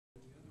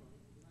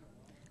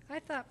I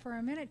thought for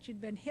a minute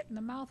you'd been hit in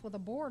the mouth with a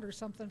board or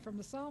something from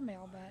the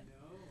sawmill, but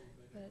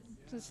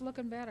it's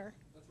looking better.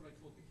 That's what I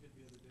told the kid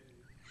the other day.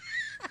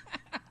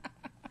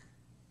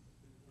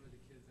 One of the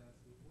kids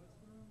asked me,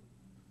 "What's wrong?"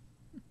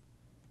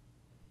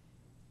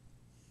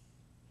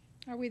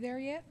 Are we there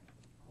yet?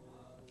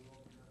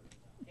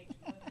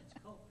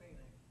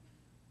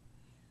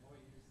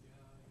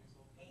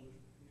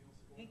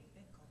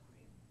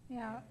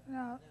 Yeah,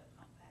 no.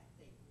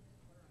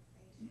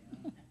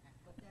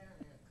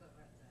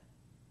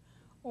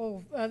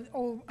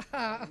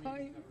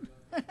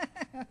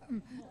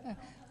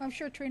 I'm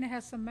sure Trina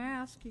has some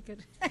mask. You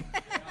could.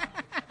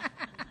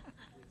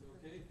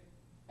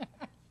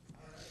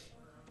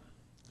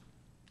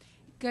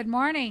 Good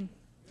morning.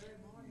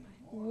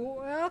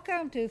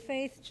 Welcome to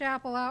Faith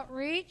Chapel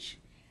Outreach.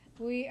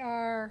 We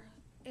are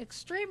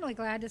extremely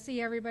glad to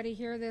see everybody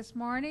here this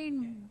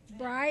morning,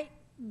 bright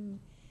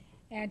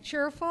and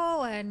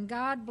cheerful and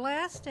God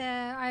blessed.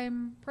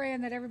 I'm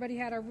praying that everybody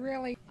had a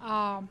really...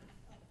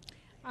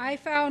 I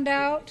found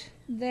out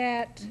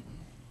that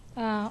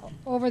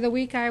over the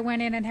week I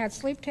went in and had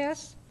sleep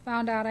tests,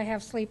 found out I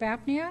have sleep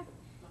apnea.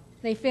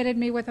 They fitted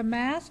me with a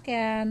mask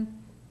and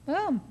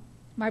boom,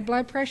 my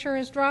blood pressure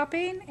is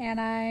dropping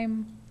and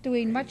I'm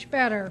doing much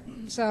better.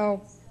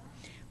 So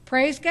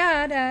praise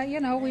God.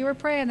 We were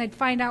praying they'd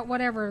find out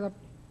whatever the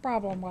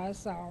problem was.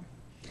 So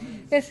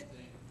it's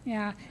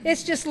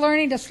just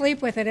learning to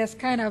sleep with it. It's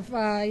kind of,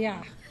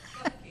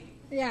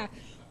 yeah.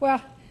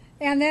 Well,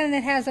 and then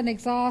it has an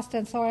exhaust,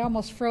 and so I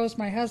almost froze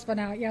my husband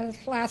out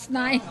last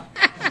night.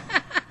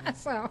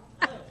 So.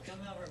 Come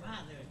over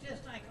mine. It was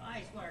just like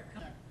ice water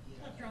coming.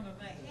 What's wrong with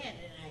my head?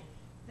 And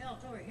I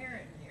felt over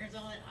here, and here's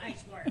all that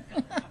ice water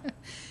coming out.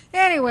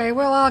 Anyway,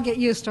 we'll all get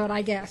used to it,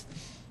 I guess.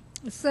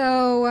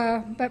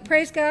 So, but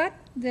praise God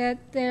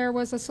that there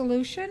was a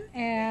solution,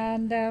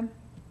 and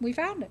we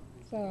found it.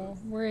 So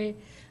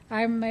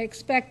I'm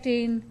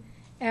expecting,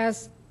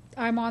 as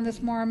I'm on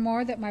this more and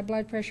more, that my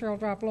blood pressure will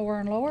drop lower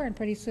and lower, and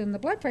pretty soon the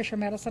blood pressure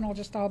medicine will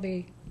just all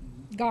be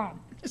gone.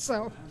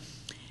 So,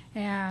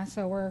 yeah,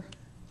 so we're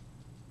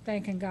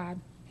thanking God.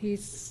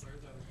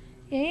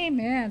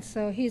 Amen.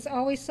 So he's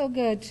always so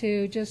good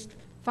to just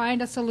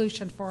find a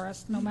solution for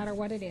us, no matter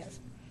what it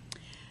is.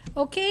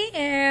 Okay,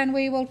 and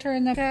we will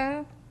turn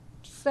the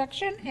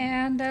section,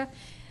 and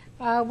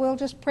we'll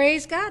just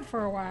praise God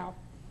for a while.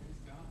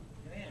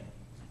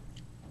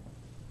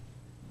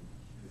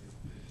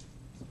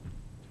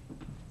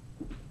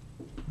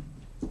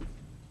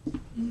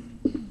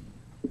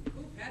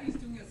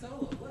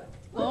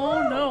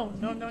 Oh,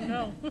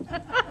 no.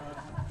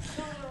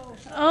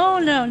 Oh,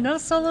 no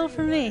solo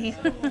for me.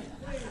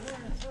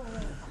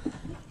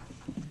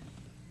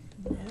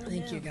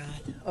 Thank you, God.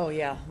 Oh,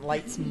 yeah,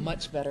 light's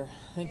much better.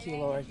 Thank you,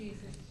 Lord.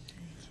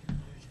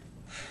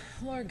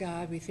 Lord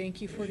God, we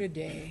thank you for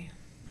today.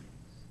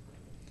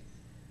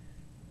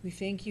 We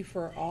thank you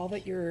for all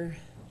that you're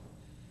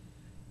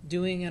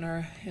doing in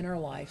our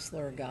lives,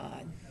 Lord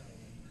God.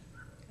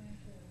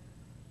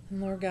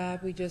 And Lord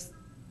God, we just...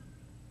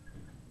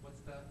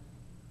 What's that?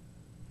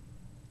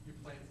 You're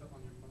playing something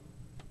on your phone?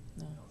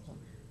 No.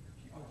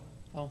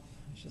 Oh,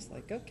 I was just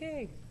like,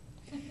 okay.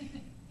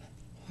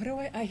 What do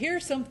I hear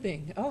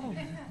something. Oh.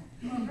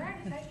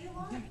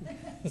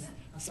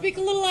 Speak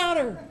a little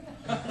louder.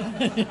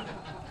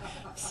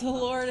 So,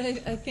 Lord, I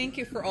thank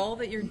you for all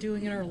that you're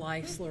doing in our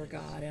lives, Lord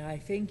God. And I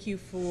thank you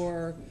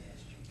for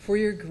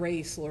your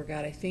grace, Lord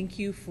God. I thank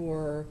you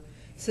for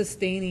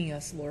sustaining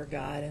us, Lord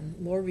God. And,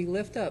 Lord, we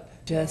lift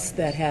up just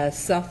that has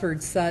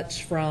suffered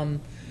such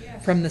from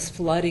this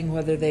flooding,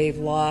 whether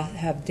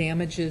have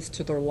damages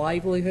to their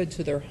livelihood,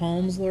 to their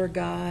homes, Lord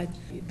God.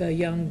 The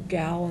young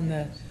gal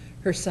and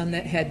her son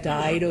that had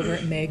died over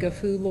at Mega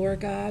Food, Lord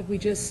God. We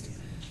just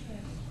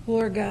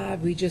pour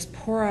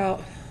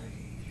out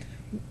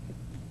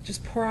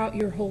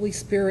your Holy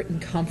Spirit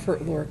and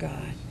comfort, Lord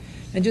God,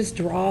 and just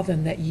draw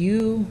them that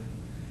you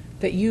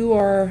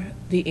are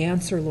the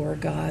answer,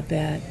 Lord God,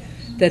 that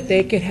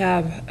they could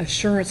have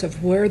assurance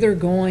of where they're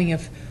going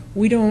if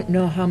we don't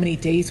know how many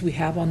days we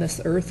have on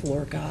this earth,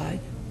 Lord God.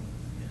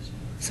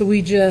 So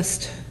we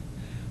just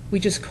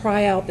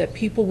cry out that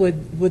people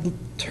would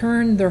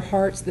turn their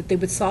hearts, that they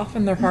would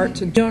soften their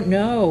hearts and don't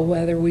know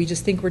whether we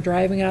just think we're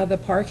driving out of the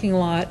parking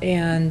lot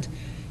and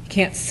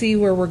can't see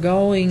where we're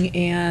going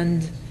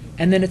and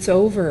then it's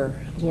over,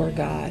 Lord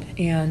God.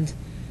 And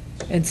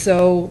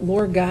so,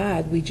 Lord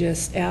God, we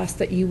just ask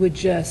that you would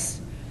just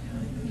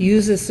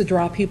use this to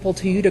draw people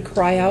to you, to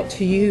cry out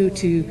to you,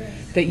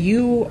 that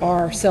you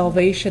are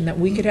salvation, that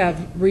we could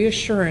have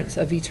reassurance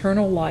of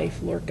eternal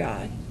life, Lord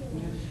God.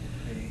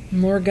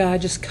 And Lord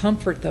God, just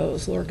comfort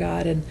those, Lord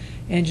God,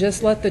 and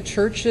just let the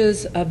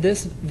churches of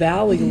this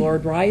valley,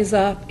 Lord, rise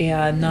up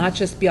and not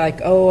just be like,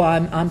 oh,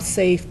 I'm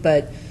safe,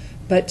 but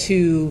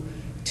to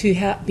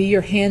be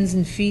your hands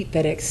and feet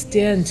that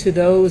extend to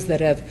those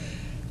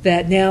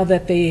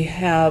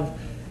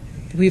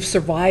we've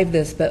survived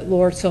this, but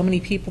Lord, so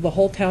many people, the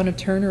whole town of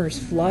Turner is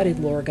flooded,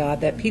 Lord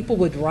God, that people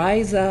would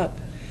rise up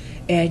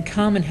and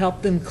come and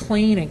help them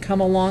clean and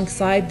come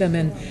alongside them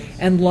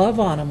and love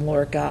on them,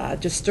 Lord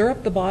God. Just stir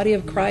up the body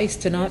of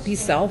Christ to not be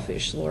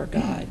selfish, Lord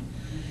God.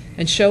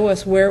 And show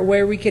us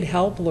where we could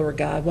help, Lord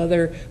God.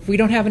 Whether if we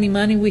don't have any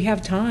money, we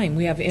have time,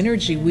 we have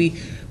energy,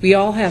 we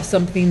all have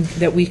something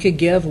that we could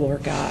give,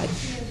 Lord God.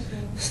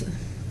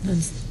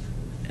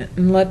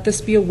 And let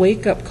this be a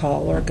wake-up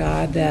call, Lord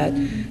God, that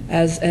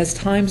as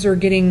times are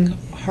getting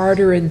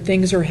harder and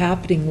things are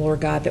happening,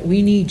 Lord God, that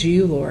we need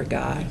you, Lord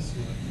God.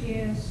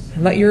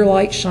 And let your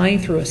light shine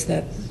through us,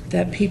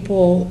 that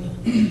people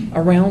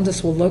around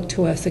us will look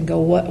to us and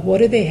go, what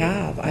do they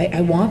have?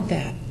 I want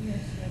that.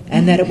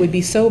 And that it would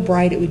be so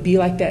bright, it would be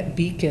like that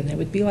beacon, it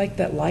would be like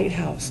that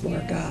lighthouse,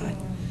 Lord God,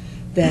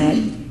 that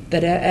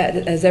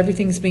as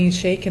everything's being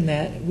shaken,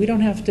 that we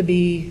don't have to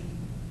be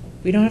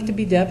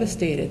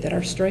devastated, that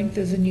our strength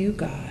is in you,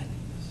 God.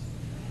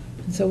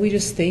 And so we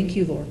just thank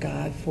you, Lord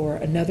God, for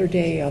another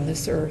day on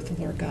this earth,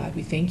 Lord God.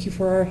 We thank you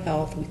for our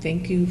health. We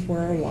thank you for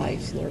our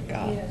lives, Lord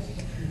God.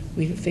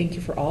 We thank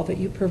you for all that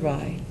you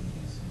provide.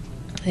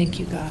 Thank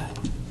you, God.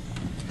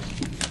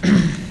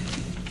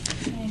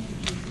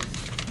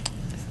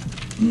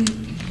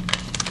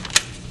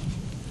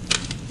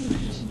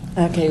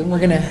 Okay, we're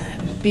going to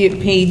be at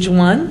page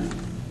 1.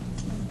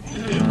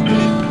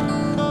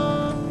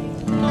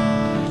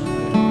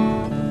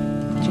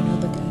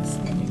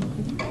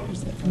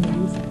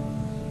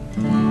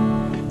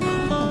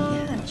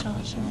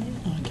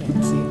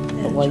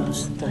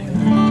 Lights. Thank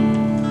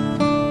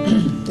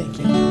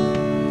you.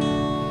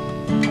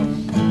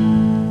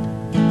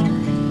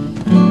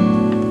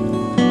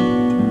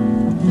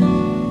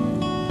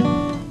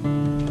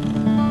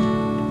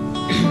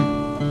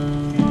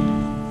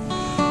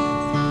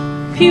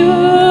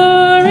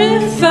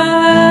 Purify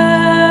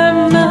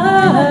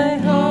my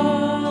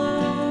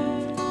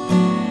heart,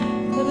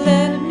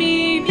 let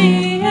me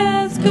be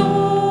as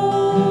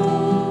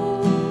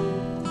gold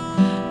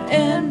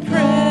and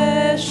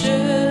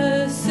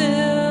precious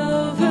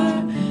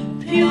silver.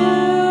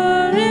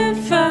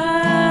 Purify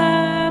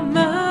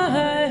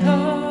my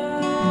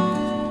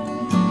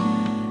heart,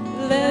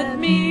 let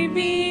me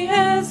be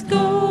as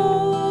gold,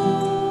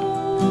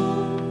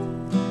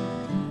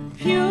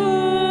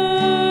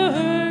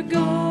 pure gold.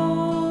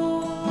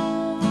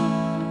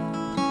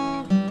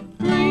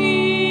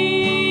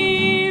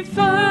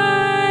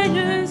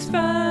 Refiner's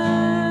fire,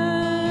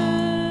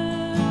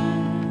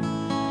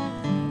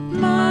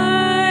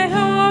 my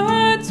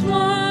heart's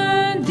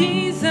one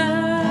desire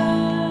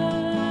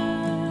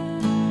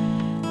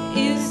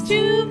is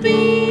to be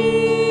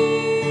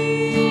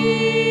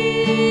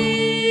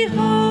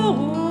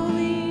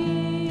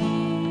holy,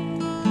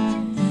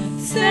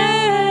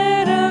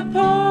 set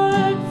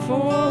apart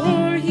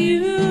for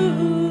you.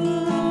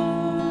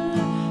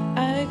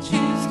 I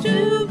choose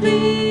to be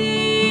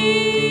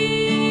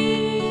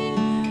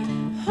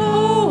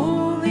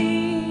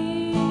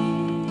holy,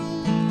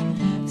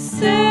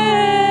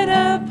 set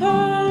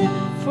apart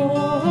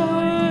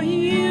for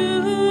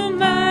you,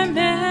 my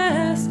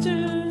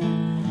master,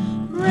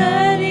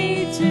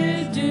 ready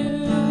to do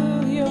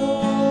your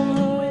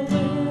will.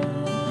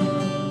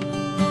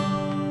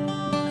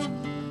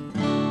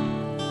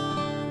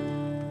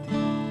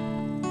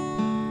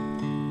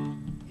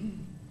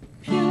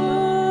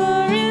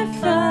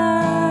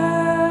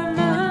 Purify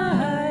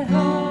my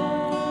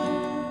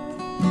heart,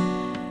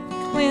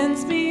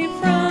 cleanse me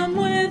from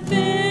within,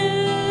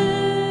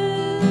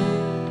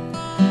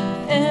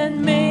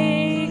 and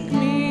make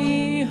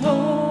me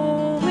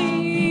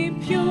holy.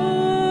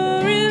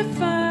 Purify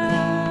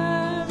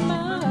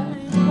my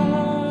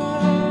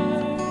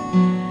heart,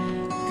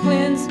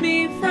 cleanse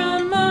me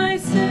from my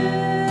sins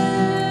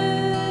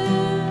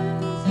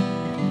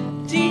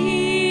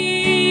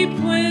deep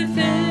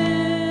within.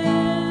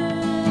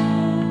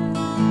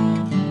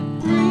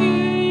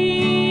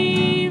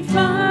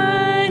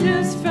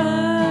 Refiner's fire,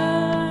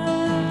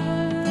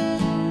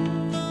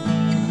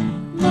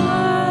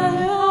 my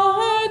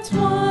heart's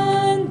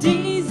one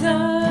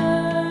desire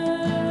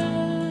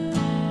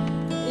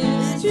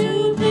is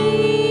to be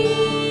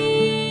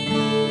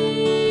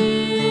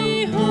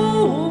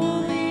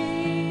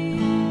holy,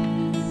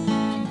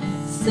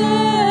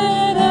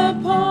 set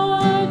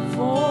apart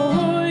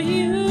for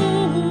you,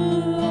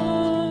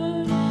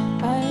 Lord.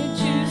 I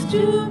choose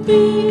to be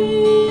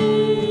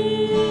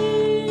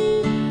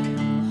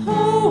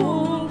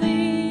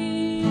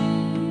holy,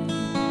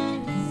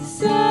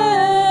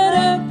 set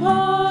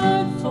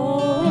apart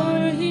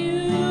for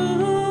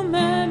you,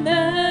 my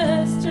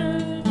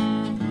master,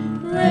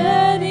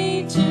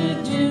 ready to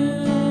do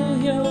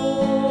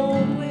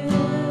your will.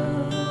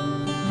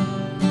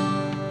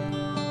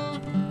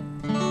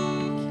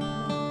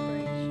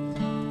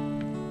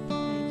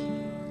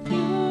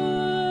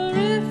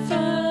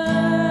 Purify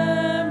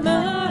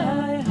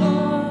my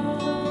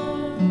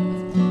heart,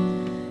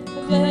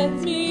 let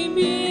me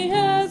be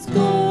as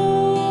gold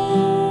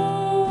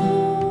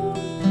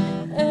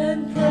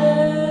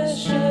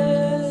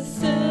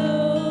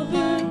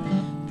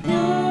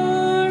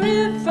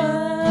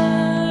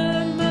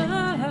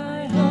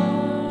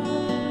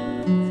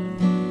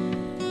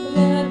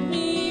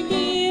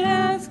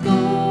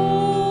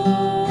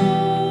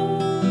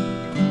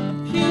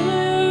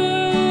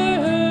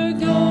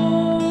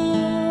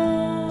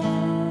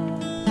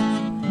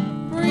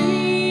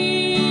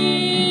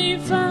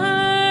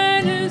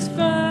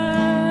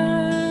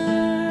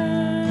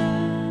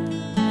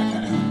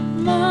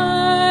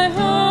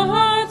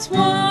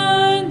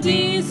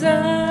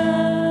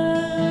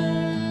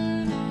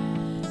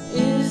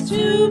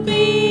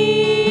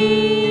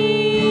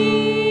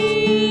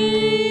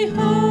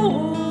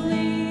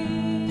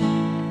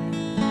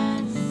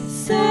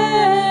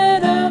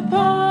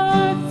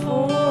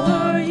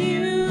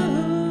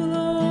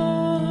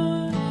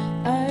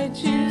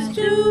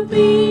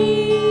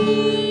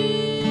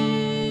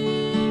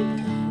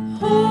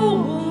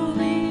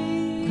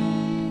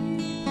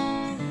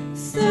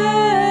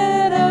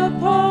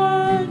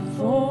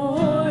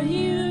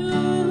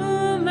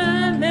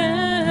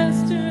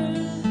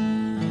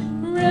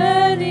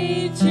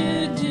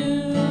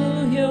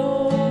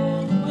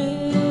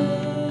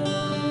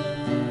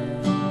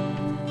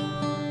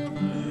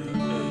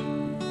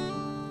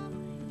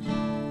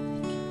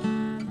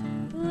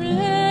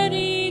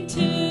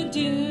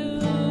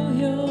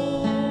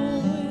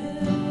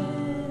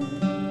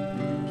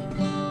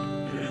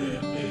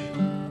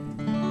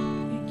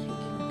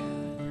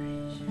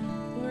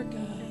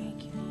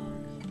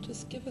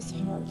Just give us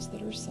hearts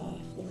that are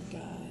soft, Lord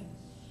God,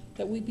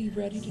 that we be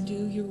ready to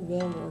do your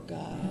will, Lord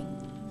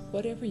God.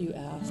 Whatever you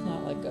ask,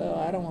 not like,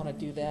 oh, I don't want to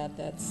do that.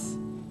 That's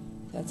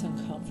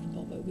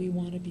uncomfortable, but we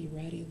want to be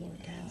ready, Lord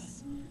God.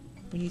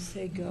 When you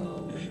say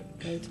go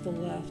to the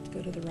left,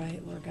 go to the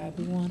right, Lord God,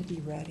 we want to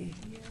be ready.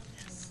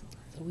 So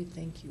we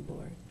thank you,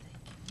 Lord.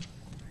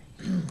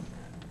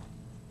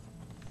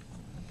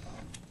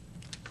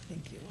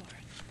 Thank you, Lord.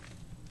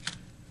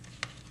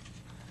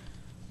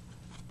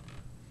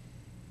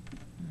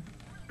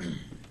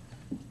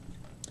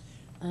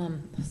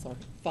 Sorry,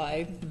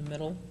 5 in the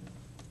middle.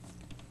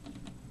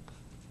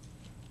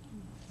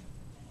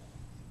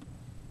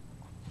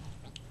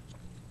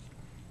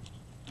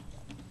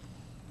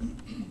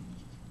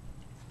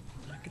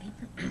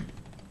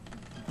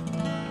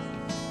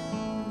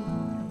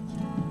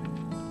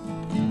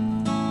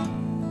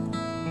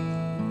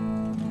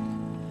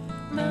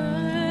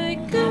 My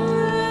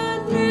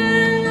goodness,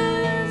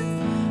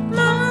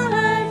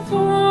 my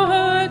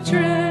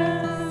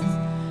fortress,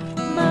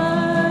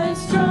 my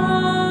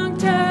strong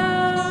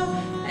tower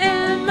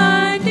and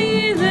my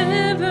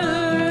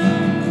deliverer,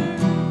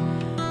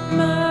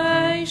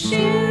 my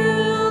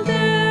shield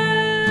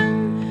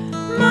and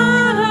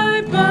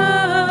my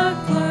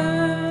buckler.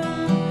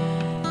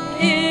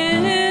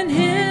 In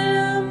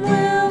him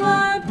will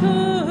I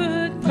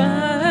put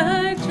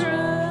my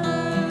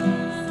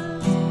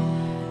trust.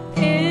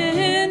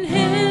 In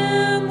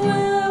him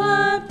will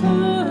I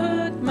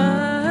put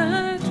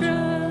my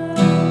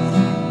trust.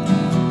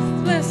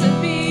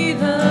 Blessed be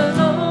the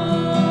Lord,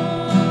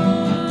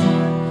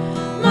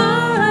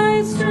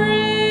 my strength,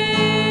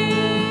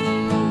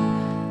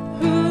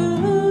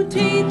 who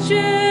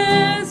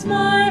teaches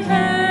my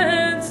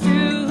hands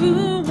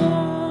to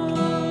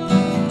war.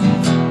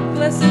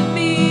 Blessed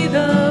be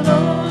the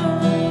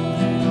Lord,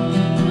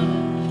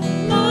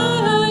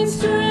 my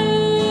strength,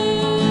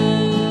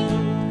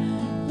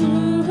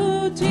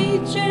 who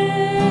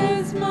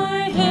teaches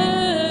my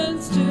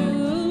hands to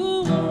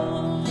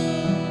war.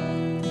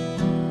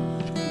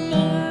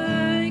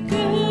 My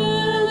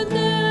goodness,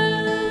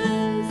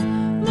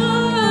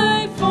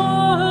 my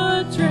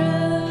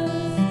fortress,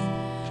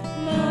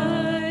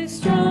 my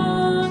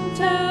strong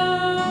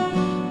tower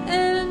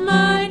and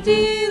my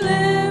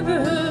deliverer,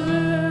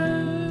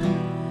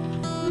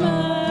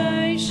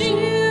 my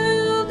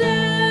shield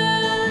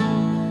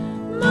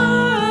and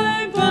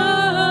my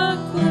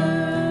buckler.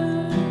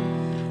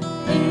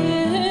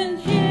 In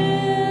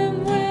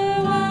him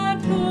will I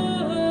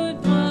put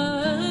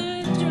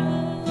my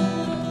trust.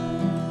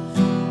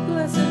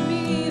 Blessed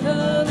be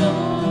the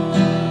Lord,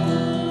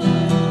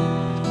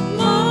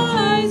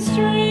 my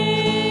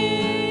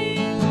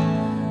strength,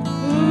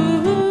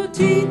 who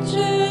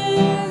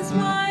teaches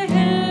my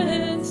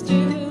hands to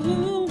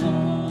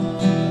war.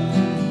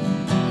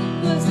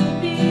 Blessed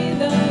be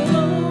the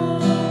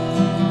Lord,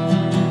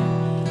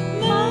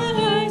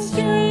 my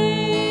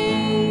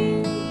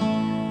strength,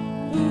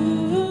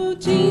 who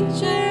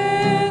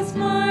teaches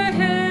my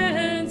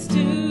hands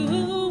to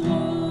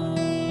war.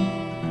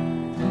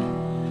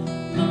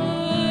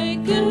 My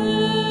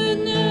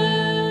goodness,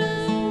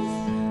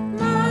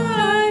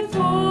 my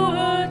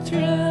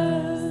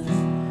fortress,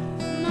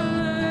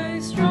 my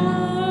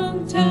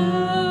strong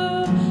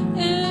tower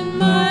and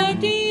my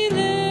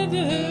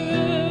deliverer,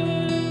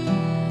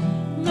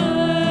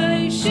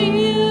 my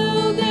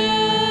shield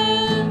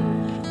and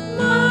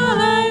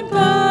my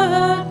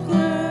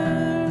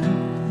buckler.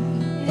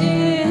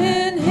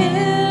 In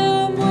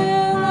him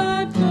will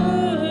I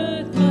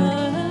put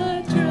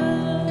my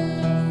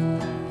trust.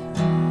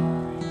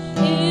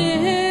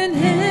 In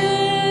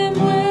him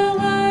will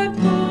I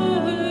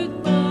put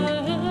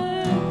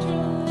my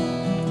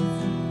trust.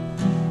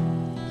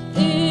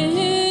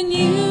 In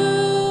you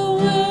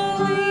will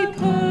we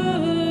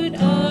put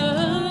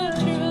our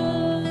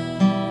trust.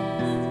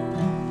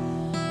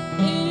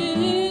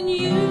 In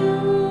you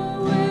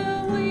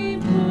will we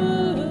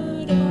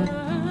put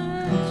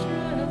our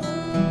trust.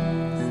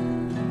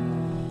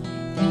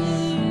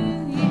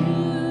 In you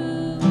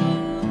will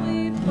we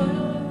put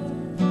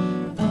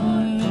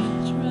our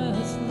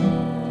trust,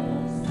 Lord.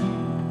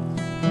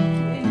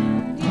 In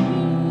you,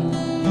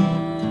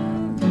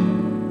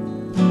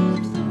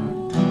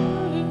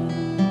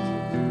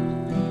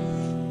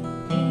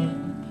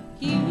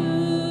 in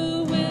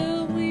you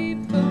will we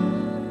put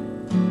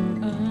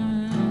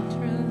our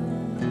trust.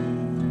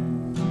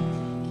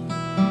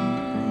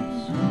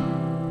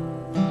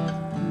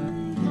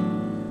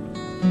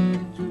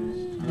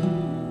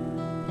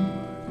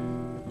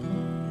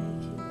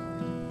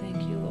 Thank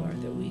you, Lord,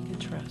 that we can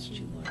trust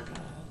you, Lord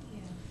God.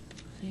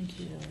 Thank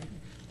you, Lord.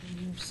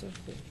 You're so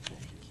faithful.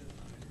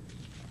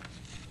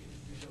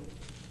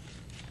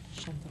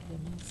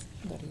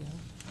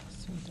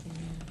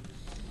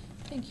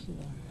 Thank you,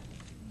 Lord.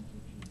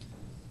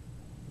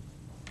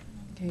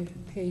 Okay,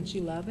 page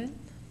 11.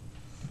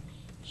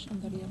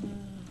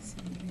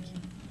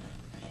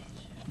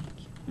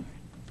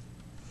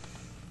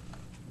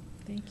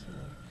 Thank you,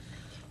 Lord.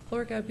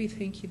 Lord God, we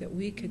thank you that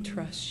we could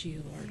trust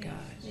you, Lord God.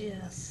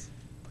 Yes.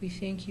 We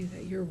thank you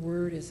that your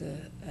word is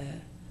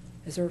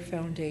as our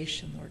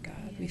foundation, Lord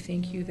God. We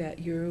thank you that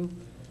you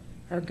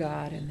are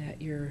God and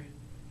that you're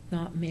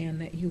not man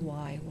that you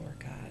lie, Lord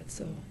God.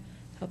 So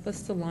help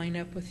us to line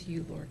up with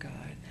you, Lord God.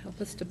 Help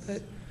us to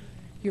put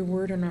your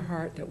word in our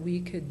heart that we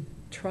could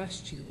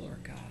trust you,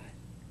 Lord God.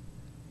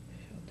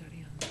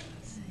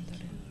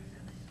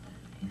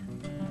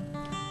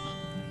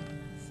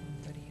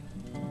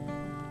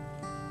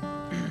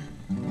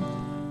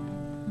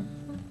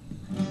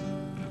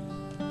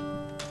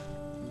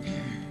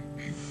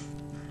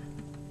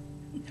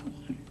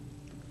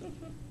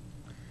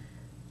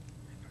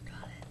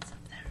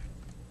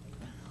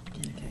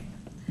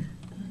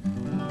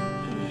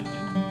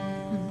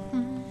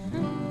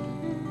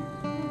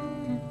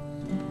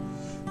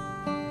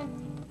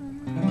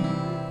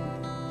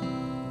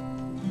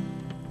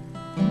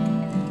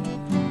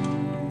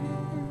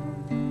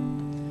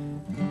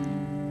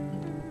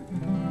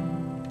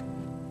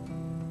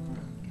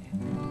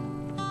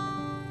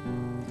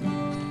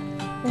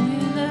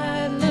 When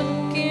I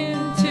look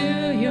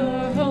into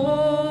your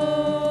holiness,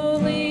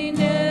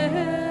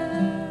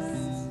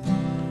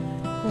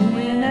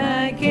 when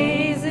I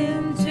gaze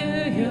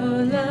into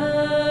your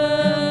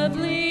loveliness,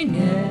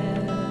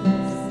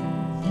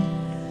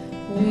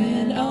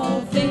 when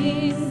all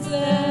things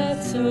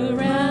that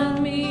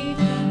surround me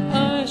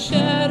are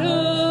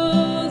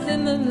shadows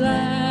in the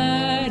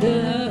light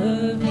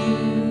of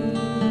you,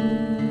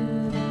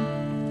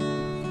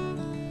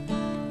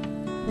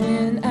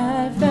 when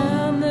I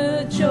found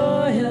the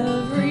joy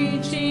of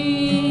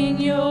reaching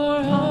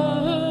your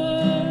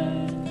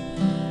heart,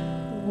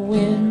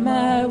 when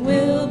my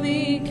will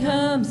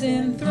becomes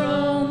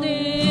enthroned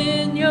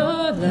in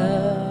your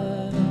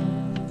love,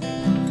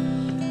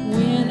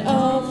 when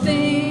all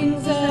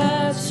things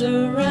that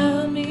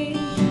surround me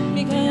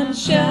become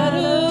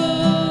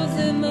shadows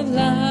in the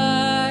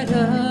light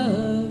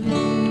of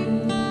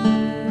you.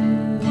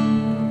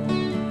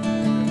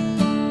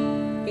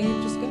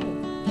 Babe, just go.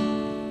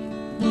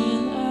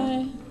 When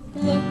I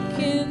look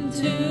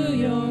into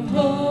your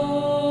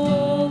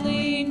holiness,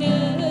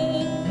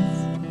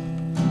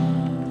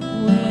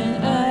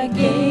 when I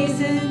gaze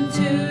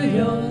into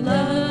your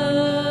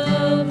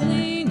loveliness,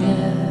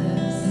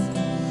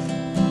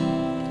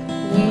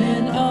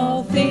 when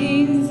all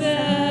things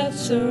that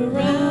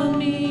surround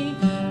me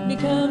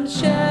become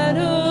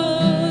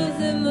shadows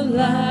in the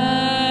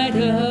light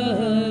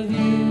of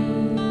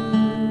you,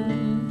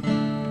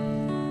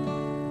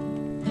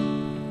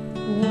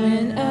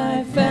 when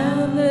I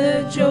found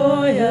the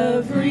joy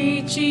of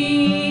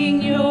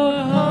reaching your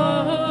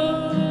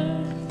heart,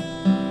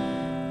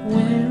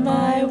 when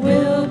my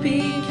will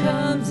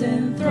becomes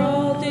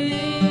enthralled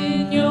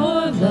in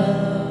your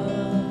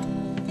love,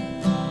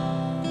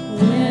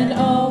 when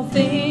all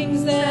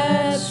things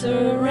that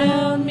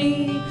surround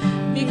me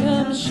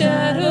become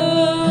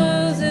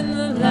shadows in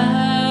the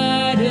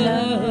light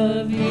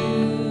of you,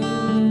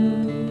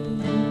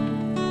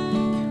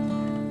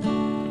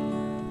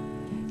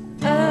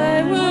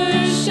 I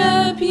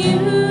worship you.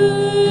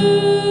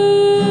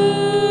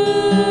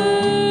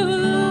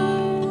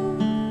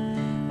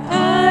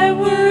 I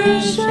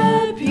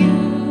worship you.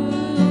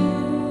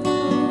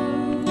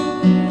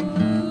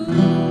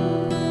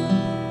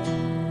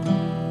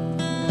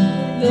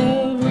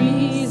 The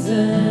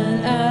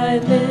reason I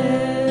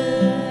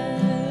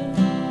live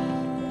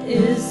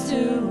is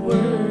to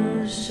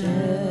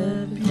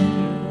worship you.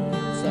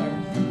 Sorry.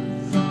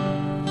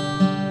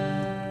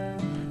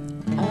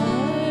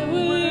 I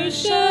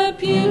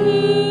worship you.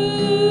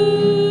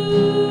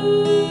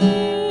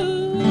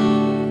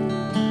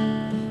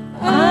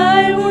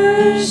 I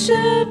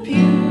worship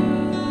you.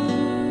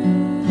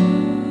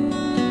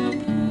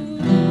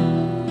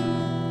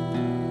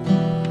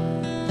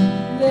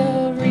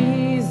 The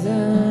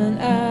reason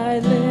I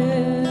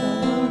live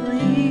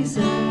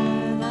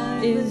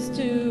is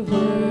to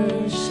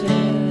worship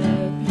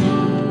you.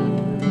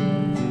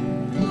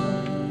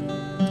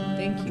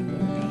 Thank you,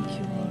 Lord God. Thank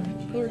you, Lord.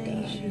 Lord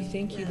God, we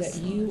thank you that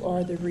you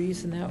are the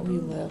reason that we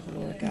live,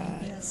 Lord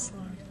God. Yes,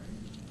 Lord.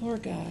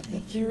 Lord God,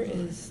 that there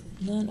is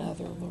none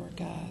other, Lord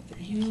God, that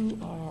you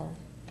are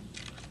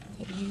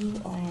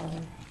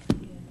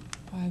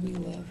why we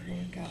live,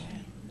 Lord God.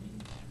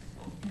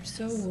 You're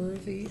so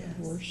worthy of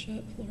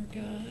worship, Lord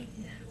God.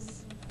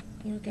 Yes.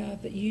 Lord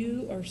God, that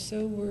you are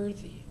so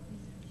worthy.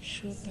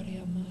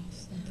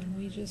 And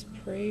we just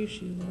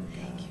praise you, Lord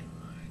God.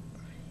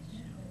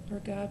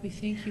 Lord God, we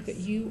thank you that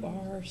you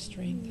are our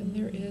strength and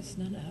there is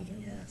none other,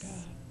 Lord Yes.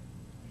 God.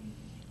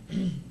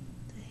 Thank you.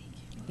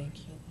 Thank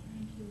you,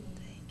 Lord.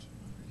 Thank you.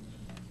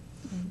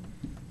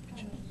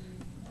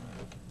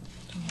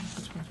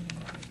 Which one do you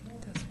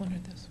want? This one or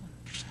this one?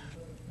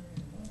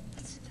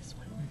 It's this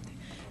one.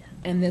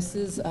 And this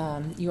is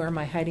You Are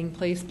My Hiding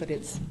Place, but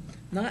it's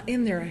not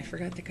in there. I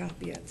forgot to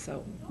copy it,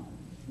 so.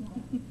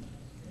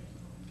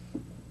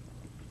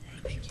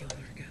 Thank you,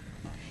 Lord God.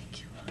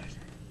 Thank you, Lord.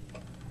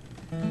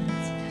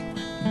 That's a good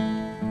one.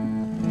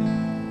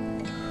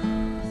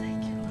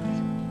 Thank you,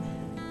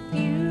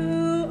 Lord.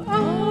 You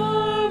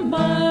are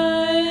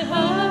my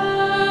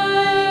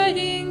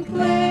hiding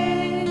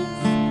place.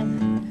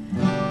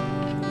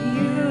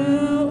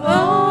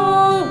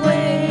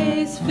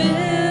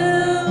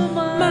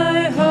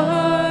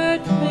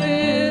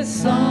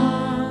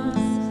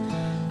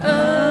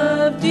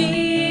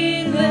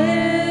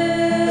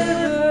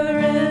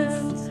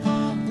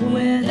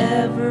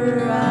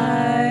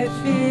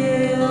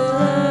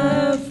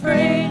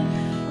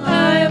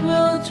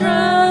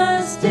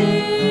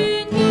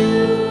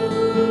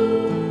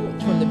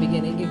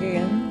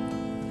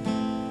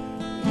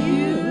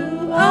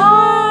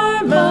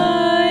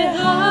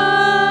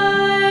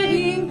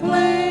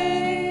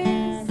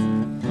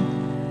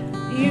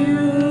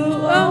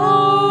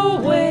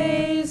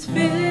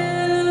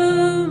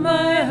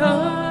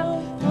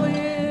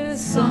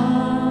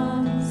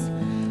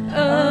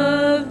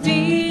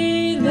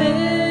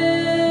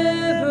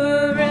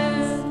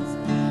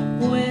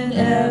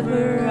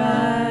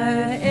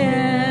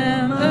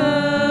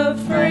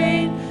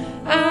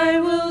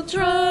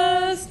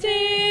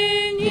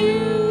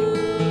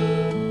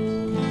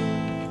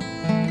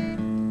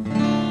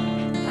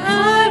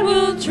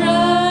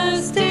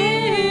 trust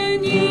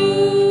in you.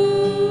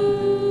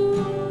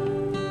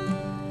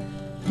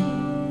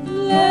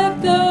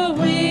 Let the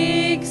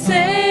weak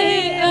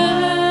say I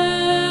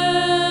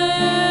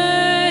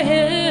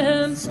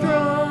am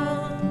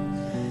strong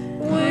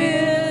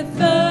with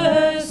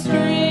the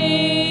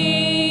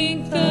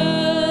strength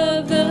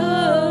of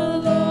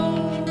the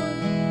Lord.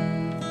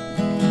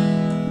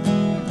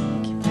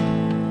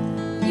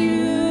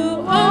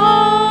 You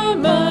are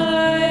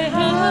my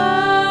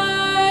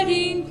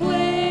hiding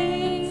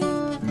place.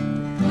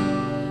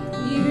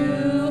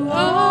 You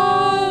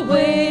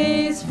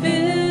always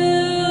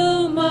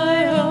fill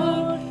my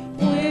heart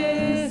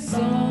with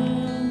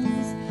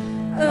songs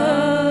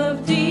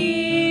of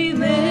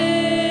deliverance.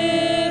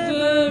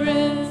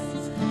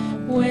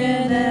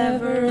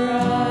 Whenever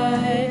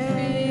I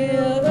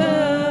feel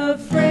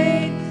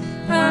afraid,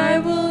 I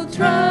will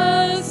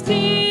trust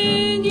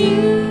in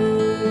you.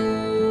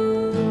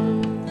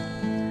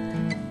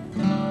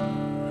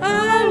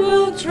 I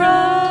will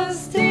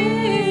trust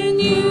in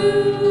you.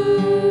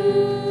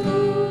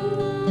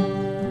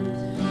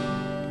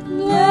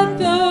 Let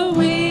the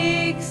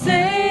weak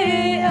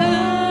say I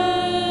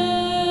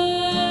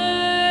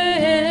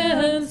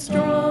am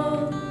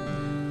strong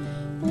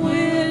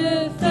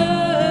with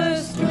the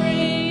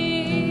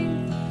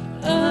strength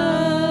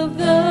of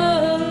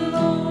the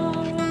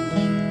Lord.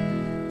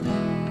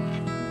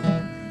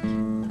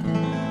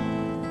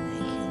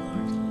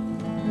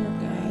 Lord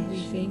God, we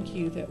thank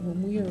you that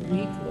when we are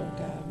weak, Lord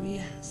God, we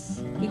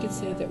can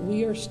say that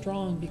we are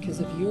strong because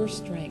of your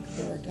strength,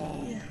 Lord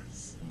God.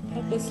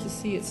 Help us to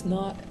see it's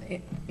not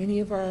any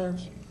of our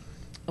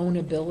own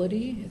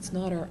ability, it's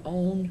not our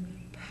own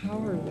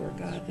power, Lord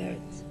God,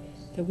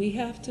 that we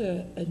have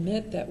to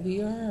admit that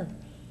we are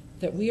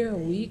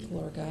weak,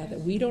 Lord God,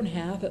 that we don't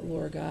have it,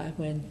 Lord God,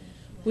 when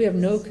we have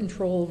no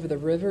control over the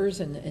rivers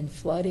and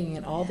flooding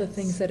and all the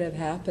things that have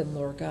happened,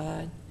 Lord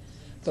God.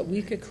 But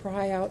we could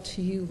cry out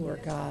to you,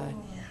 Lord God.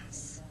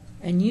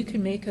 And you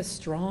can make us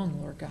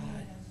strong, Lord God,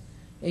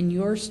 in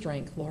your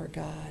strength, Lord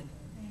God.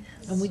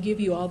 And we give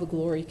you all the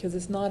glory because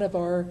it's not of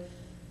our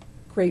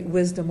great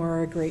wisdom or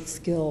our great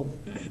skill,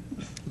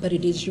 but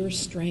it is your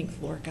strength,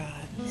 Lord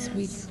God. So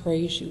we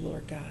praise you,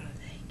 Lord God.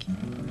 Thank you.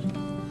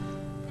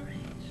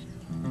 Praise.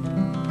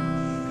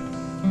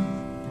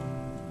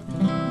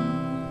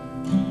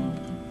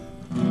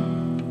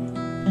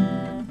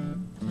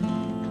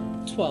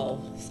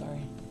 12,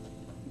 sorry.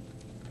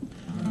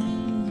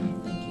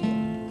 Thank you.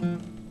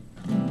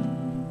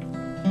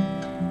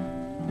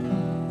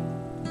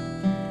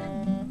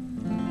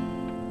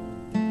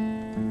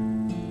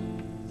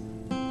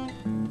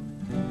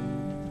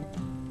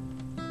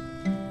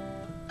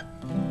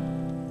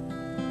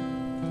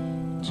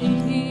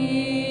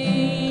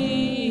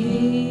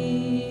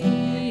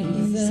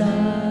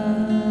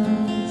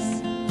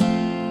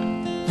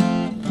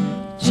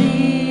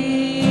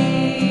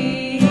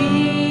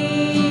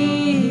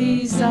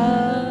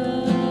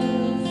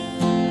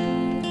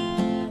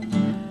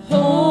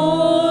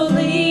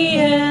 Holy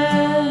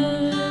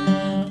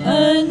and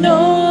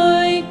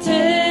anointed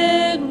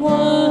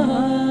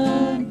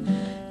one,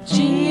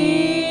 Jesus.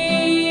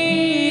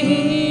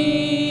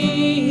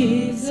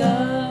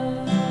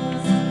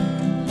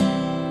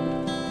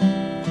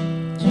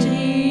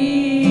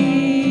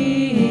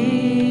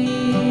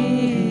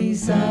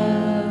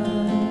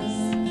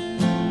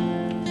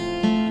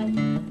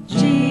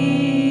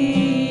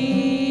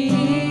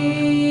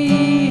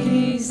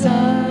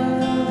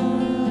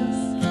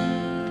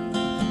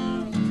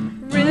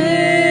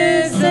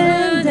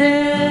 Risen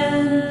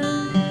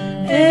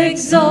and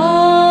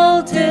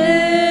exalted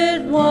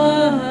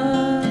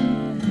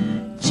one,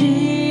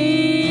 Jesus.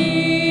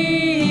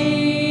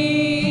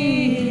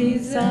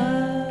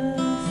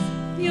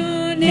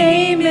 Your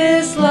name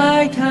is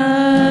like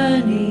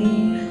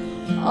honey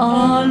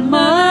on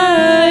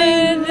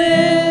my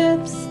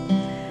lips.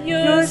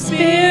 Your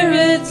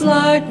spirit's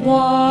like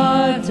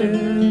water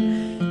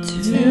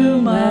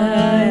to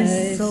my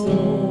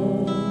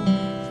soul.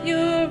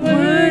 Your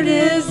word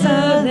is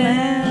a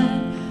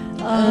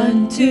lamp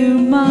unto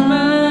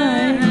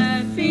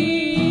my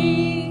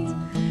feet.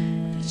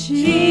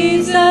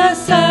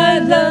 Jesus, I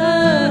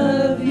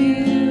love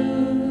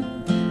you.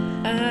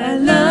 I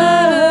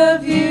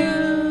love you.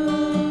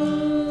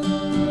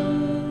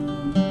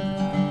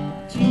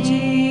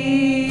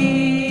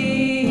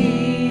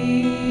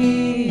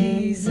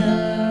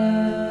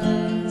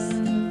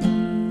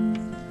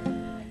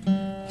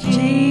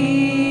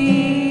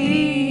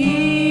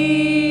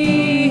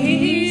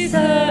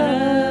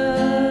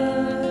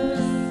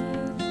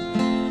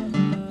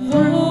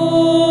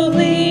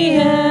 Holy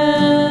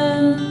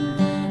and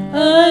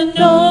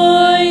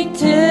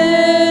anointed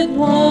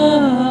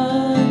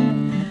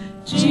one,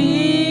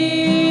 Jesus.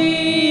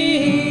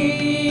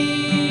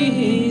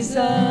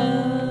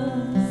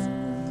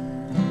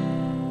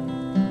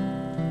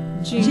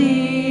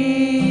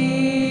 Jesus.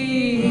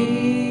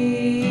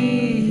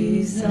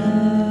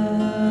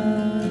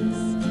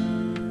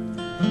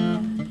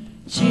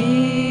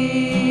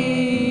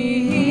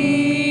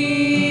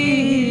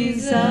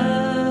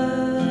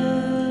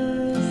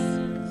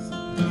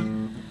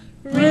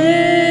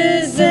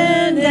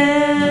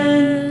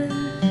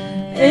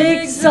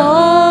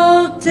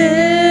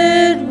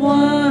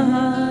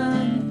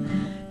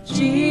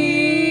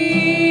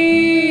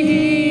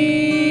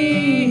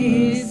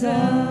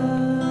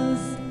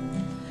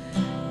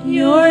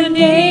 Your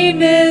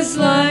name is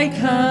like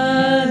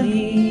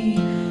honey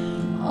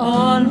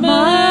on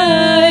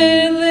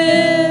my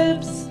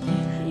lips.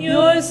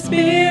 Your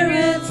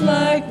spirit's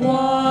like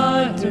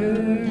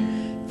water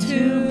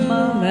to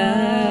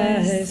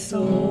my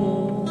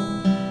soul.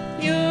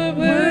 Your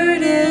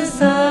word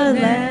is a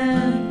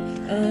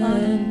lamp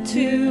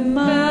unto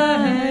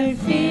my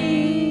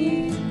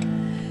feet.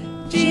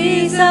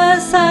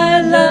 Jesus,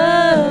 I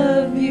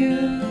love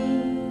you.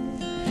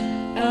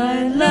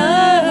 I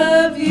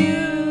love you.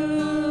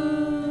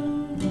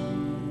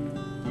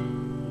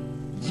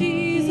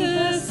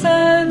 Jesus,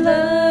 I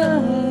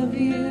love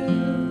you.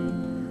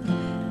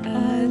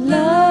 I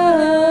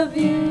love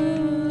you.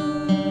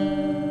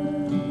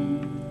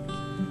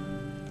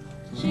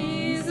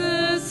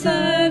 Jesus,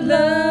 I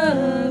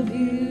love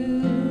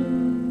you.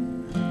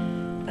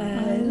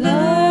 I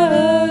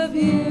love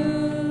you.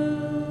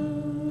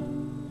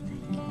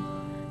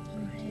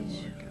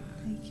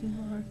 Thank you,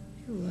 Lord.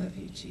 We love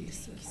you,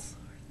 Jesus.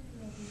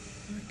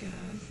 Lord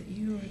God, that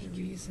you are the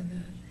reason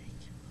that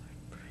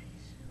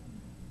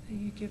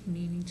you give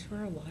meaning to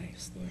our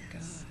lives, Lord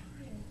God.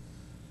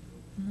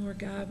 And Lord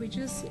God, we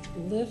just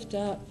lift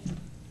up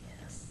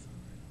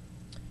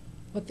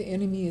what the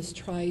enemy has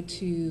tried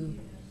to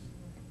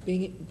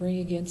bring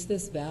against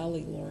this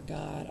valley, Lord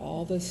God.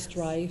 All the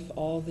strife,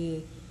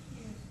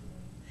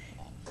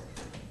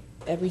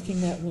 everything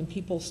that when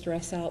people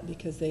stress out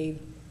because they've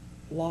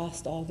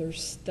lost all their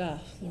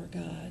stuff, Lord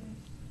God.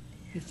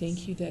 We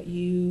thank you that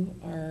you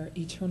are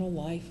eternal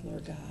life,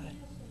 Lord God.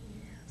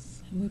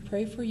 And we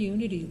pray for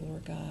unity,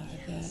 Lord God,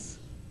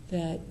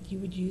 that you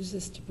would use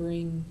this to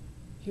bring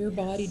your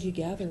body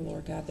together,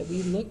 Lord God, that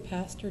we look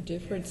past our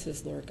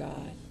differences, Lord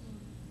God,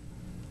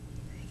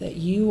 that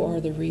you are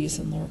the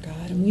reason, Lord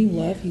God. And we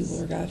love you,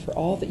 Lord God, for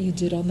all that you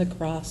did on the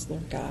cross,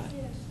 Lord God.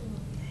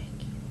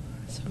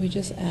 So we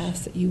just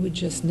ask that you would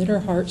just knit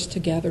our hearts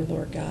together,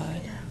 Lord God,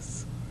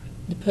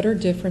 to put our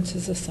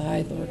differences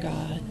aside, Lord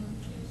God,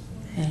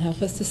 and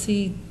help us to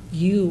see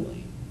you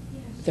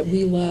that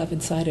we love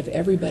inside of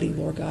everybody,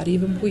 Lord God,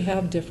 even if we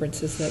have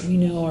differences, that we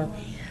know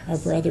our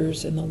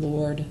brothers in the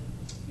Lord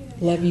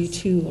love you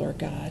too, Lord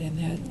God, and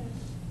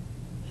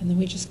then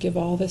we just give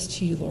all this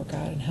to you, Lord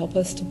God, and help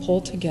us to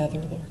pull together,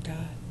 Lord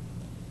God.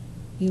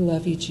 We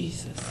love you,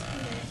 Jesus.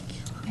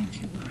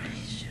 Thank you, Lord.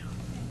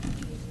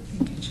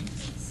 Thank you,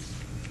 Jesus.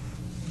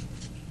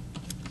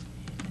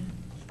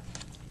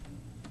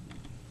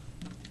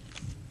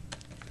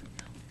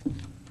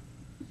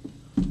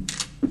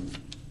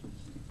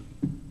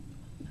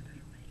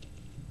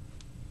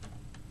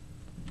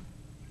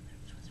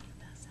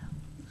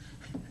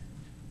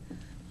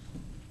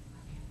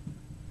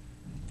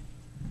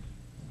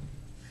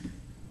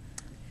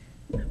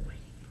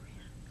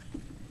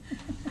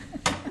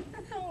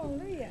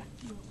 Hallelujah.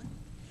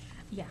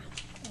 Yeah,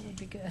 that would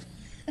be good.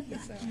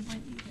 So,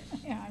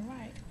 yeah, I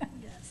might.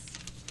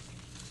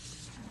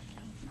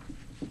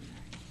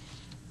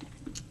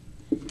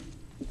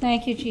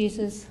 Thank you,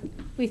 Jesus.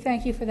 We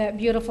thank you for that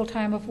beautiful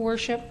time of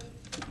worship.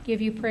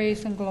 Give you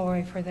praise and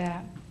glory for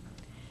that.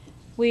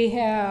 We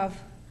have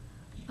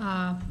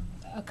a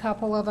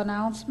couple of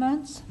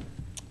announcements.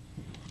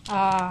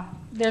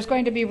 There's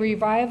going to be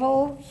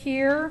revival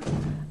here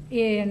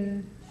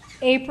in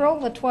April,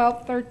 the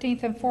 12th,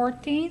 13th, and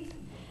 14th.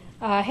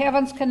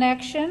 Heaven's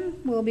Connection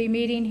will be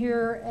meeting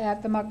here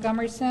at the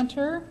Montgomery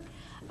Center.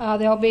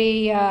 They'll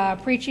be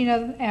preaching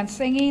and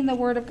singing the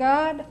Word of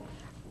God.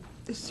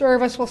 The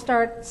service will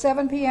start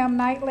 7 p.m.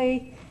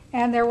 nightly,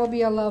 and there will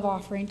be a love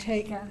offering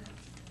taken.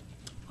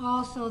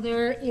 Also,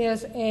 there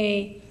is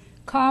a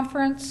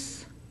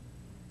conference.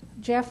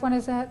 Jeff, when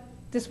is that?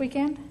 This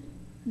weekend?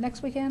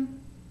 Next weekend?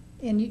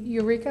 In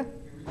Eureka?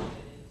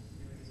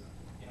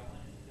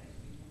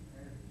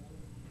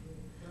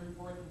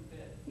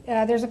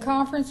 There's a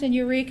conference in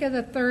Eureka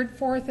the 3rd,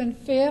 4th, and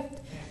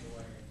 5th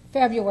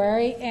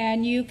February,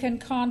 and you can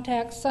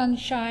contact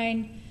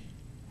Sunshine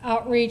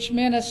Outreach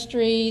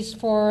Ministries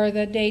for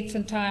the dates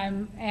and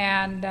time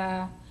and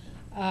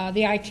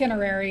the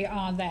itinerary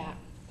on that.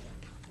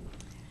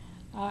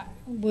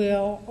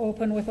 We'll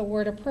open with a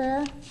word of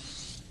prayer.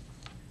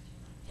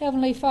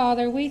 Heavenly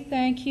Father, we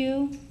thank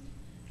you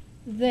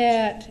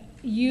that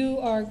you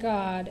are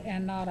God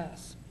and not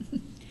us.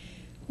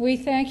 We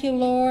thank you,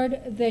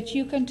 Lord, that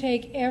you can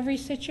take every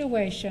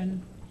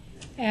situation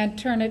and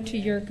turn it to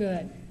your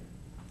good.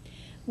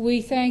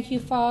 We thank you,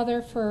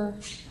 Father, for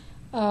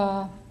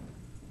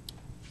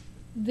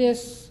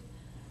this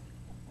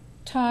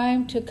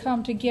time to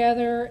come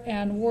together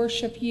and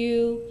worship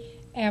you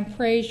and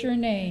praise your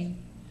name.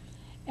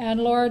 And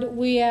Lord,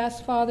 we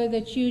ask, Father,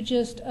 that you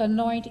just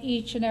anoint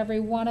each and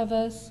every one of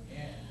us,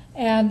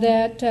 and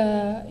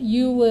that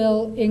you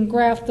will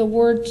engraft the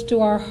words to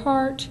our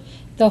heart.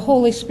 The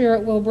Holy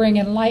Spirit will bring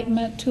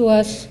enlightenment to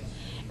us,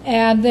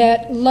 and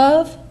that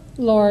love,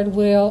 Lord,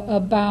 will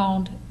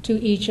abound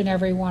to each and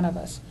every one of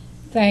us.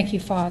 Thank you,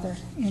 Father,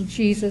 in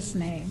Jesus'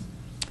 name.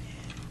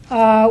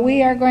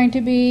 We are going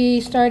to be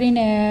starting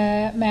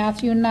at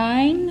Matthew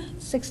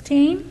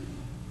 9:16.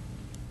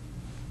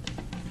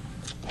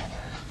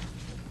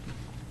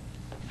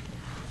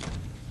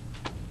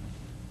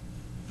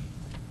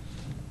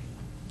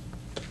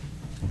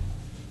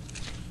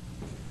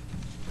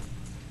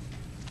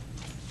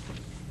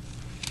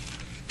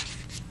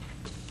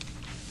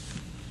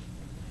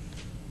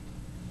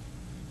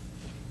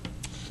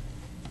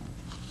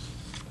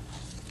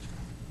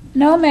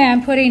 No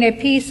man putting a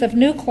piece of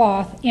new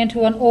cloth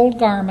into an old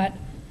garment,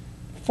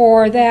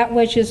 for that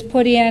which is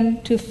put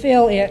in to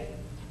fill it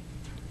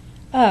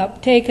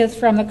up taketh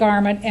from the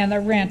garment, and the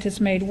rent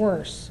is made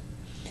worse.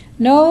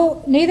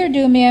 No, neither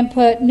do men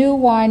put new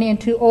wine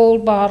into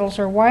old bottles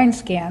or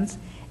wineskins,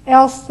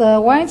 else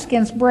the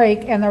wineskins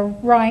break, and the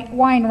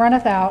wine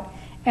runneth out,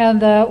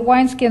 and the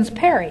wineskins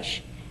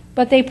perish.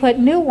 But they put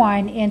new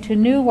wine into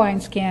new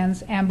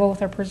wineskins, and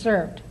both are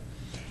preserved.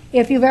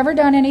 If you've ever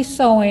done any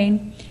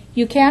sewing,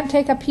 you can't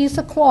take a piece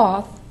of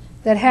cloth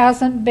that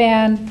hasn't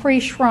been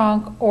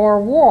pre-shrunk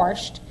or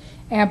washed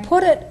and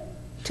put it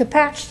to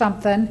patch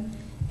something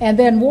and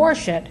then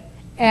wash it,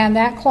 and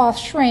that cloth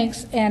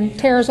shrinks and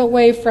tears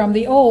away from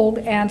the old,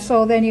 and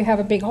so then you have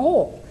a big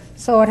hole.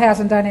 So it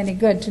hasn't done any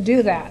good to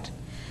do that.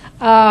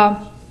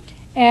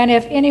 And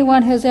if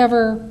anyone has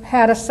ever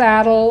had a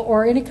saddle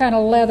or any kind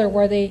of leather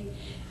where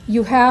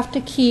you have to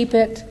keep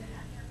it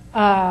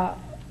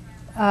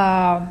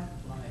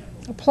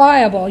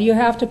pliable. You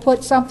have to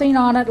put something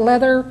on it,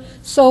 leather,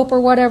 soap, or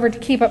whatever, to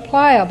keep it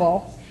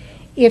pliable.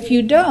 If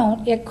you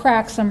don't, it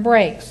cracks and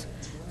breaks.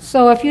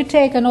 So if you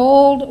take an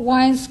old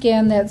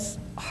wineskin that's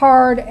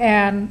hard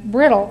and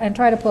brittle and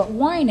try to put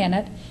wine in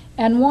it,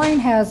 and wine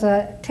has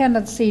a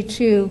tendency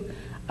to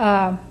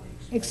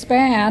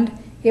expand,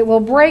 it will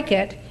break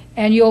it,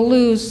 and you'll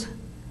lose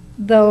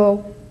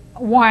the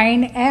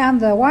wine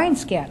and the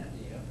wineskin.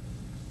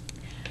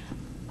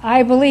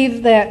 I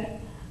believe that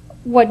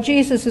what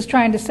Jesus is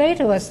trying to say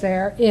to us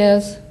there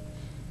is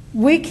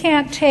we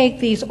can't take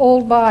these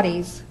old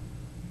bodies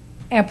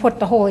and put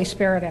the Holy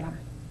Spirit in them.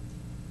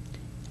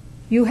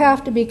 You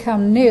have to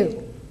become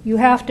new. You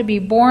have to be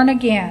born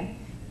again.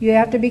 You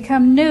have to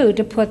become new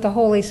to put the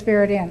Holy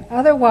Spirit in.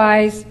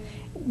 Otherwise,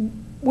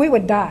 we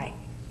would die.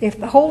 If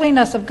the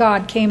holiness of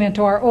God came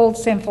into our old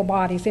sinful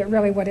bodies, it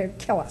really would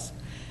kill us.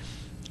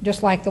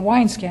 Just like the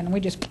wineskin. We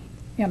just,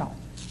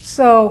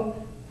 So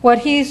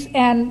what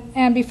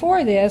and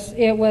before this,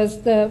 it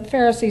was the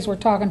Pharisees were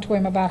talking to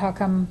him about how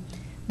come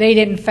they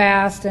didn't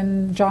fast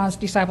and John's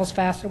disciples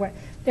fasted.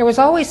 There was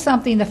always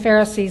something the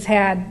Pharisees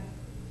had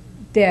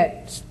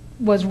that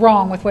was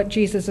wrong with what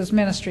Jesus'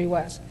 ministry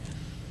was.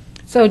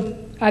 So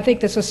I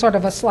think this is sort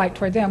of a slight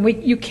toward them.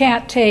 You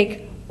can't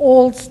take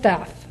old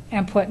stuff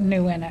and put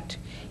new in it.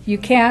 You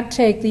can't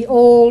take the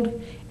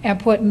old and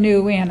put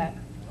new in it.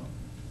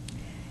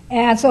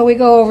 And so we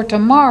go over to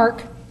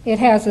Mark. It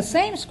has the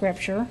same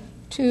scripture,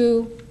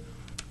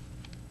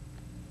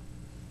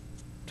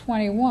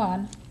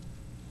 2:21.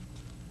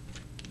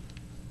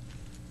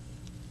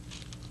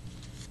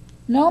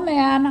 No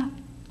man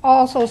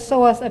also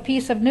seweth a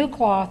piece of new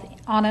cloth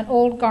on an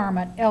old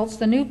garment, else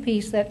the new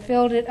piece that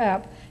filled it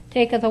up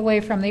taketh away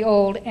from the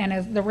old,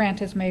 and the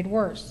rent is made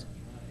worse.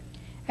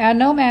 And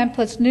no man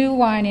puts new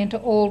wine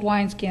into old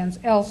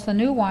wineskins, else the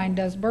new wine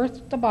does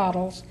burst the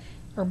bottles,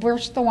 or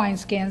burst the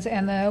wineskins,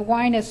 and the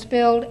wine is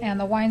spilled, and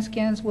the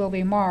wineskins will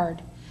be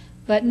marred.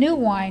 But new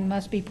wine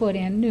must be put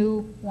in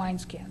new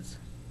wineskins.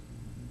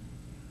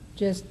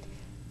 Just,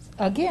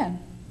 again,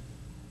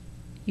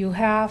 you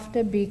have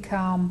to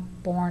become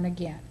born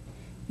again.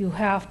 You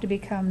have to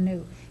become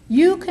new.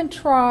 You can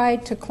try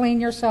to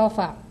clean yourself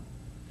up.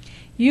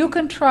 You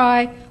can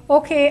try,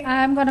 okay,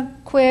 I'm going to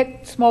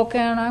quit smoking,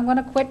 I'm going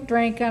to quit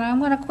drinking, I'm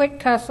going to quit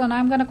cussing,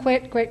 I'm going to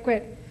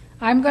quit.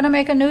 I'm going to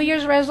make a New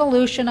Year's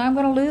resolution, I'm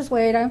going to lose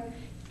weight.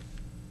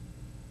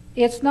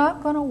 It's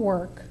not going to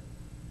work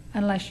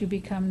unless you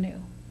become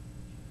new.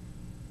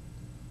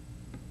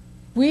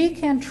 We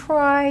can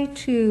try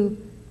to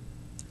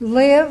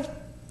live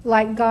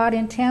like God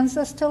intends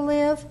us to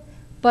live,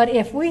 but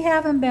if we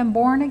haven't been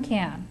born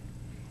again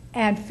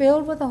and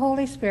filled with the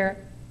Holy Spirit,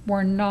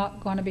 we're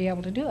not going to be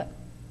able to do it.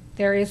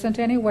 There isn't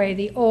any way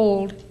the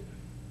old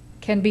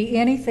can be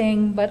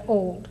anything but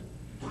old.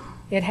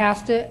 It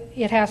has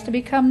to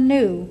become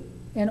new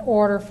in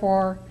order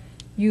for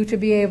you to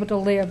be able to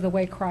live the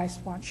way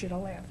Christ wants you to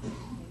live.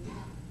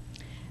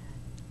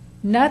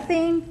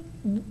 Nothing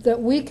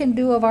that we can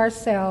do of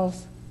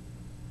ourselves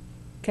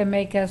can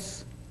make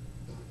us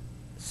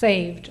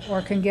saved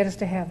or can get us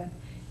to heaven.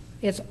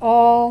 It's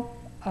all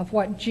of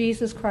what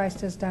Jesus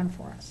Christ has done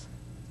for us.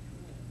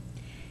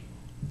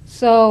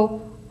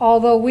 So,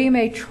 although we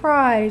may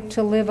try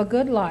to live a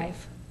good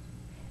life,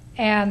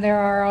 and there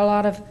are a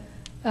lot of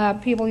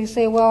people who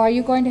say, well, are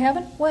you going to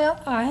heaven?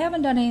 Well, I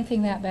haven't done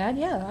anything that bad.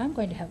 Yeah, I'm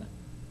going to heaven.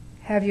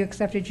 Have you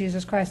accepted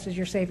Jesus Christ as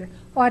your Savior?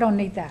 Oh, I don't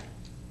need that.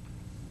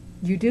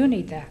 You do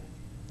need that.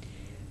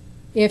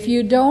 If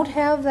you don't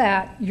have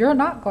that, you're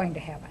not going to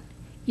heaven.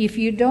 If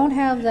you don't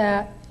have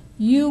that,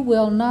 you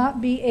will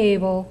not be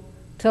able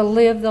to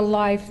live the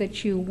life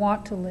that you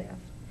want to live.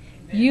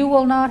 You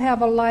will not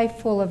have a life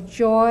full of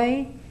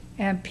joy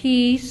and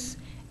peace,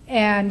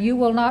 and you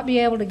will not be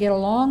able to get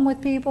along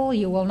with people.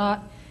 You will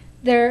not.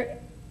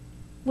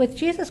 With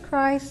Jesus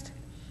Christ,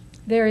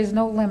 there is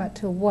no limit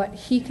to what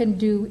he can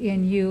do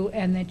in you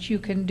and that you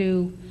can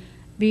do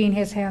being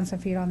his hands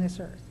and feet on this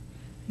earth.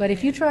 But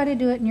if you try to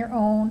do it on your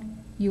own,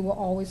 you will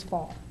always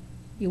fall.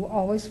 You will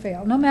always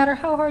fail. No matter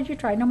how hard you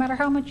try, no matter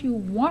how much you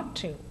want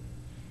to,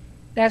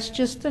 That's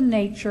just the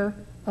nature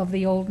of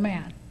the old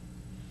man.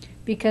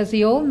 Because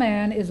the old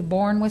man is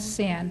born with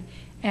sin,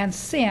 and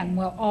sin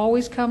will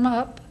always come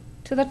up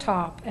to the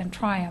top and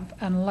triumph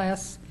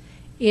unless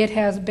it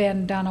has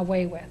been done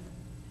away with.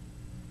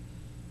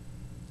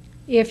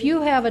 If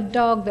you have a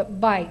dog that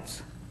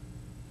bites,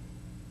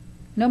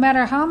 no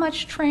matter how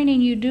much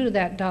training you do to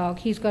that dog,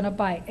 he's going to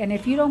bite. And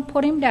if you don't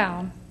put him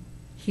down,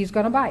 he's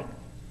going to bite.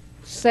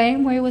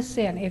 Same way with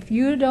sin. If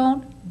you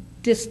don't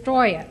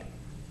destroy it,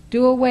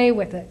 do away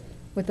with it,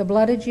 with the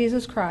blood of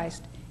Jesus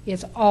Christ,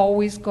 it's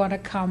always going to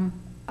come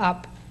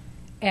up,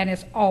 and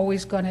it's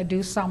always going to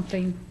do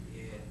something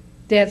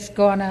that's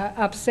going to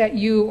upset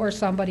you or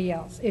somebody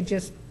else.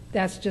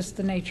 That's just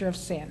the nature of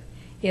sin.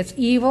 It's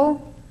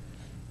evil.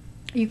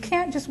 You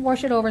can't just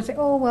wash it over and say,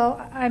 oh,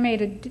 well, I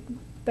made a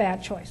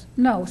bad choice.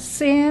 No,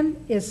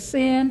 sin is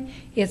sin.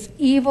 It's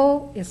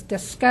evil. It's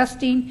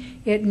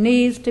disgusting. It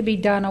needs to be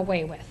done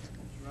away with.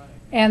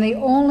 And the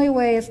only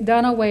way it's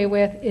done away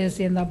with is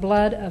in the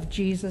blood of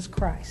Jesus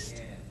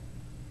Christ.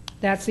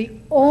 That's the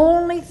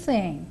only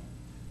thing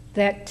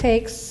that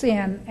takes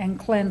sin and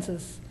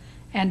cleanses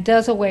and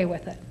does away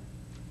with it.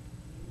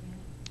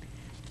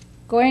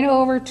 Going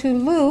over to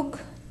Luke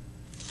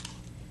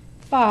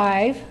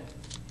 5,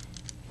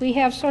 we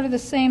have sort of the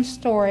same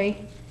story,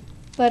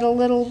 but a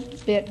little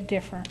bit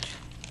different.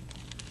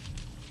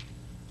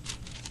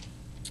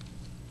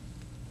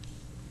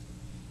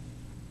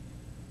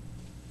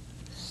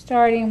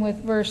 Starting with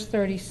verse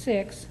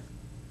 36.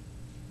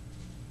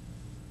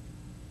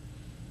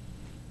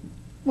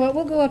 Well,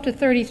 we'll go up to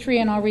 33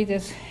 and I'll read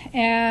this.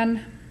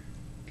 And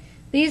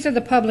these are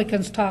the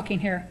publicans talking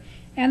here.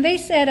 And they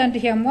said unto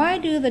him, why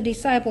do the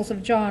disciples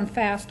of John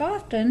fast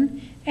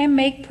often and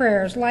make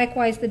prayers?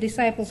 Likewise the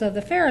disciples of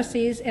the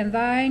Pharisees, and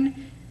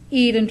thine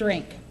eat and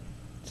drink.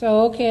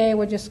 So, okay,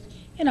 we're just,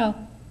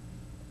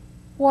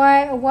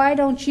 why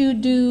don't you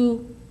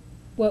do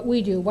what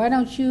we do? Why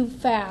don't you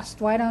fast?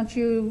 Why don't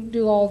you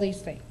do all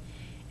these things?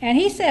 And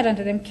he said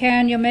unto them,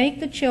 can you make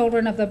the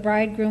children of the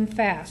bridegroom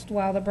fast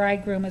while the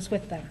bridegroom is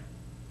with them?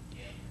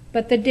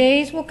 But the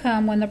days will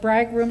come when the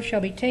bridegroom shall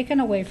be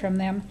taken away from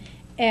them,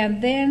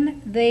 and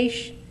then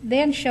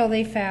shall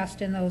they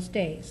fast in those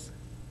days.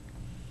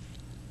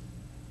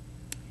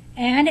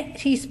 And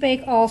he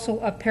spake also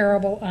a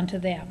parable unto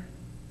them.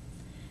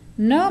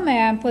 No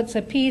man puts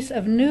a piece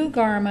of new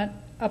garment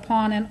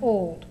upon an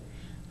old.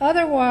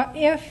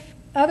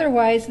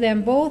 Otherwise,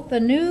 then both the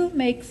new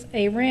makes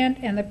a rent,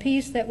 and the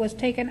piece that was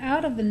taken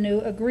out of the new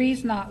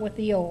agrees not with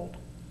the old.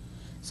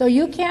 So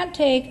you can't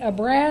take a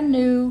brand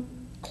new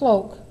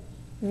cloak,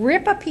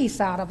 rip a piece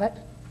out of it,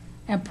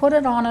 and put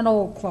it on an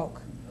old cloak.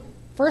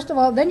 First of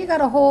all, then you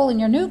got a hole in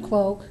your new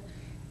cloak,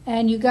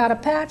 and you got a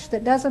patch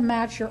that doesn't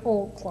match your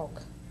old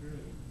cloak.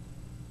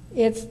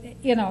 It's,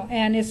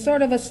 and it's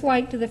sort of a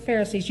slight to the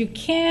Pharisees.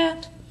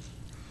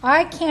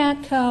 I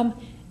can't come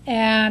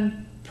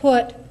and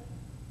put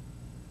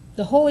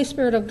the Holy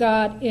Spirit of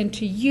God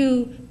into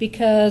you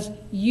because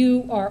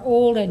you are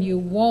old and you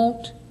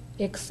won't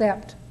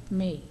accept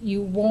me.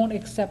 You won't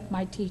accept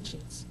my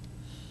teachings.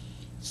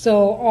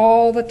 So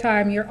all the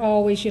time you're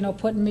always,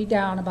 putting me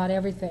down about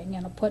everything,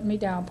 putting me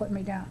down.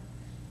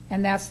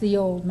 And that's the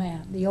old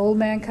man. The old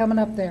man coming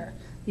up there.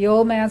 The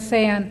old man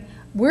saying,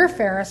 we're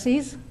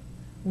Pharisees.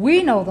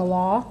 We know the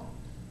law.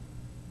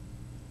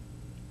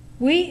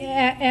 We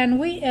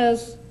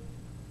as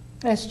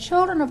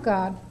children of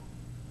God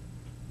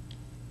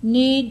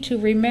need to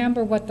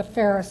remember what the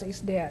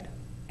Pharisees did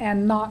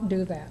and not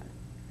do that.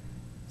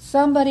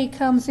 Somebody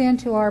comes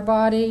into our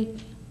body,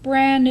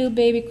 brand new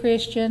baby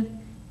Christian,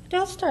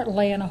 don't start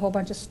laying a whole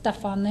bunch of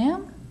stuff on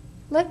them.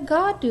 Let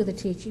God do the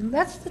teaching.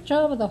 That's the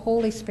job of the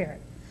Holy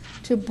Spirit,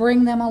 to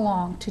bring them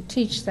along, to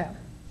teach them.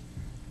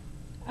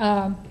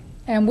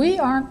 And we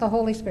aren't the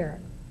Holy Spirit.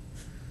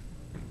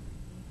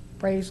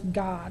 Praise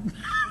God.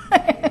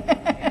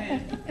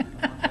 Amen.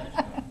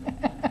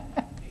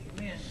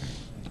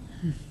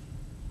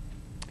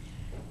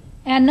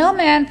 And no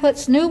man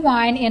puts new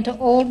wine into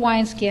old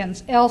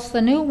wineskins, else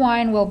the new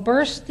wine will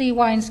burst the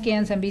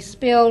wineskins and be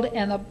spilled,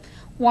 and the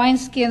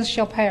wineskins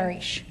shall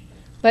perish.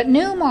 But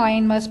new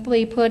wine must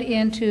be put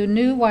into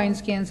new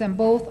wineskins, and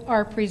both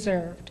are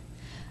preserved.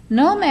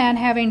 No man,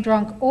 having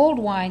drunk old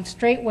wine,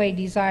 straightway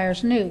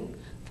desires new,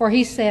 for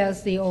he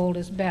says the old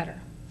is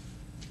better.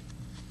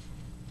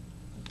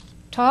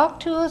 Talk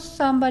to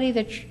somebody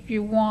that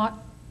you want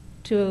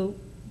to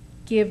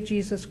give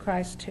Jesus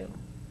Christ to.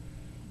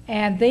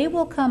 And they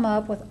will come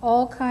up with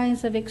all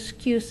kinds of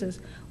excuses.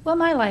 Well,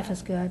 my life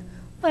is good.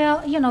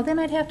 Well, then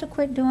I'd have to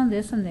quit doing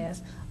this and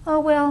this. Oh,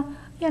 well,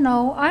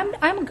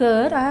 I'm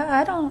good.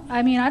 I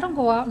don't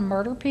go out and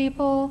murder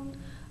people.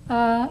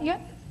 Yeah.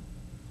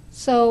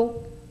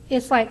 So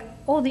it's like,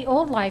 oh, the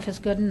old life is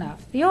good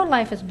enough. The old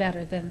life is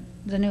better than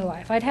the new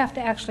life. I'd have to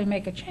actually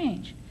make a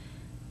change.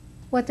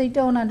 What they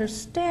don't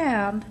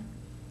understand,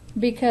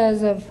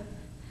 because of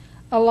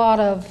a lot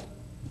of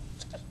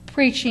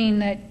preaching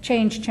that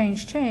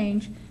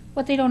change,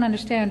 what they don't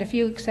understand, if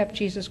you accept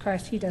Jesus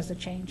Christ, he does the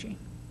changing.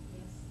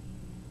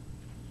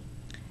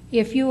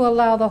 if you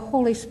allow the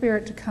Holy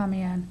Spirit to come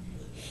in,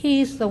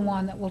 He's the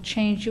one that will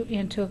change you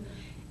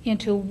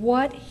into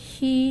what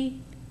He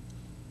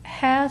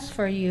has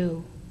for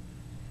you.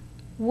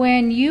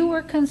 When you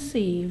were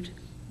conceived,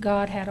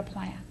 God had a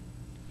plan.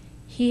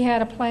 He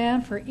had a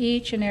plan for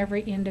each and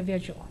every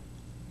individual.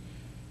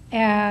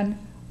 And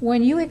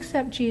when you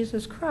accept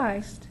Jesus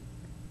Christ,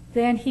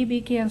 then He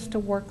begins to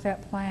work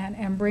that plan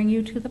and bring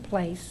you to the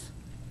place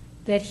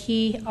that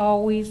He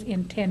always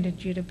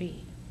intended you to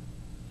be.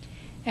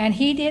 And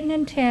He didn't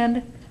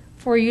intend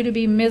for you to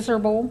be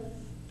miserable,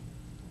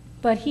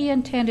 but He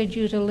intended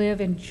you to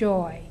live in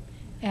joy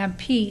and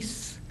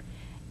peace.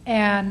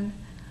 And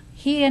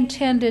He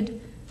intended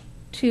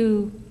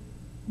to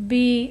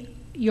be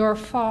your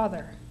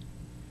father.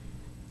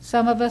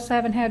 Some of us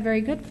haven't had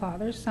very good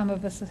fathers. Some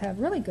of us have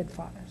really good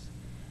fathers.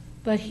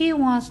 But He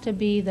wants to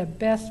be the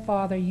best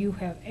father you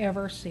have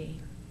ever seen.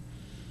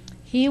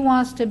 He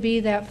wants to be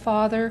that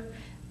father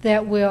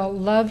that will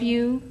love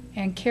you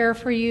and care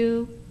for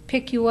you,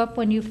 pick you up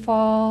when you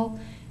fall,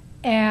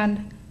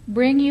 and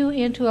bring you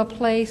into a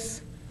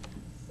place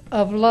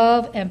of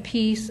love and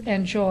peace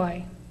and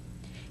joy.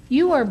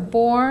 You are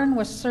born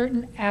with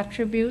certain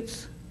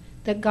attributes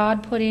that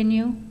God put in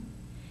you,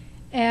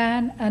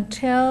 and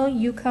until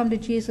you come to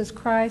Jesus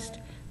Christ,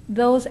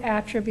 those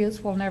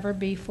attributes will never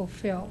be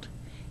fulfilled.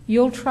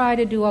 You'll try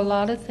to do a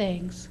lot of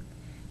things,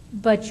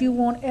 but you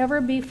won't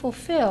ever be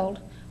fulfilled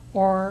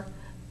or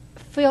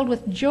filled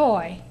with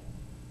joy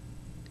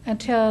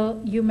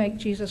until you make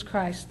Jesus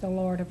Christ the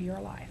Lord of your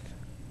life.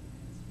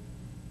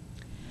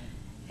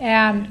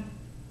 And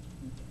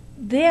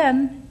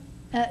then,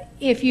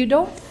 if you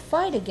don't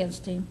fight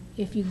against Him,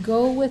 if you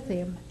go with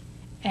Him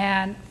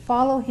and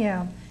follow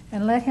Him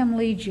and let Him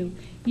lead you,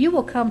 you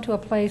will come to a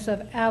place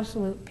of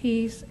absolute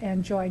peace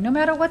and joy. No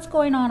matter what's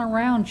going on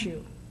around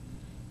you,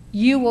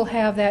 you will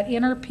have that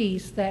inner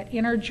peace, that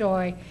inner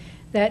joy,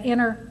 that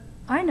inner,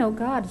 I know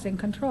God is in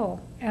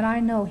control, and I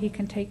know He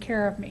can take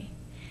care of me.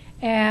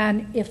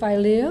 And if I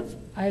live,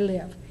 I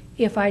live.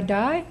 If I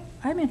die,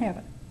 I'm in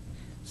heaven.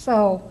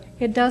 So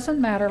it doesn't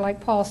matter, like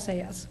Paul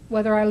says,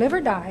 whether I live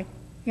or die,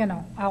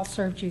 I'll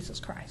serve Jesus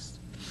Christ.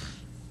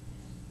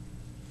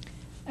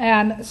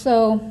 And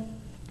so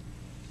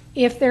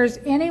if there's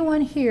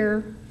anyone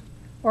here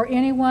or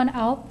anyone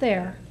out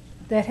there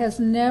that has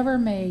never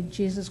made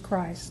Jesus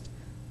Christ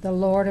the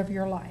Lord of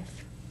your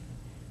life,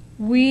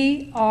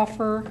 we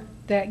offer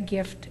that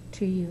gift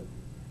to you.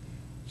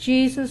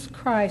 Jesus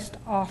Christ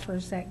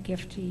offers that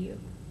gift to you.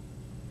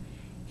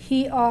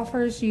 He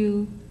offers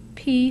you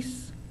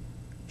peace,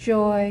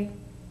 joy,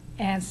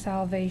 and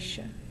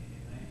salvation.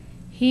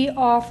 He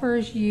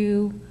offers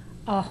you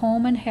a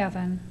home in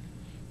heaven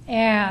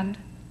and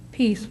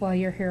peace while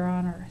you're here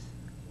on earth.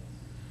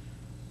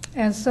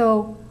 And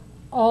so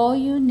all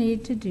you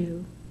need to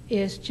do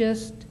is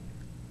just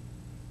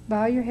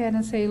bow your head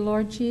and say,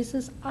 Lord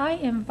Jesus, I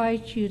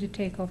invite you to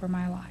take over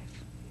my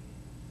life.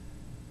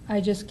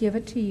 I just give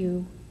it to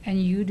you,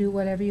 and you do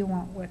whatever you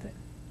want with it.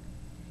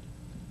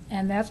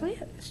 And that's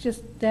it. It's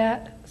just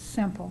that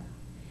simple.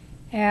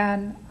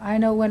 And I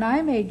know when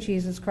I made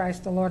Jesus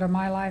Christ the Lord of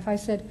my life, I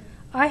said,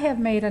 I have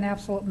made an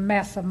absolute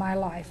mess of my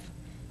life.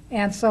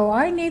 And so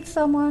I need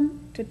someone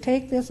to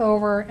take this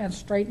over and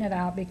straighten it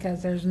out,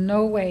 because there's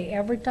no way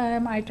every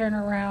time I turn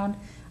around,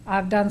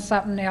 I've done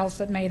something else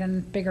that made a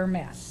bigger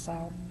mess.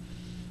 So,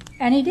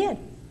 and He did.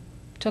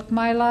 Took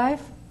my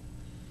life,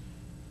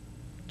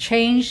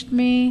 changed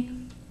me,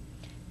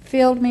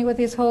 filled me with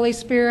His Holy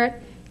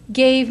Spirit,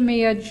 gave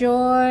me a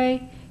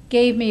joy,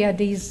 gave me a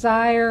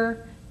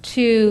desire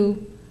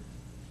to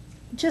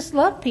just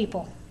love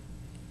people.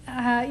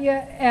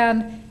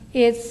 And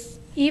it's,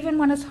 even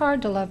when it's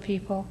hard to love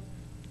people,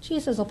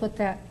 Jesus will put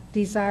that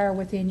desire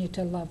within you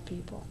to love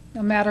people,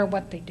 no matter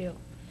what they do.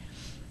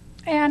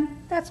 And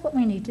that's what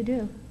we need to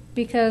do,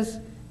 because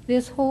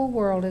this whole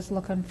world is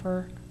looking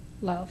for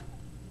love.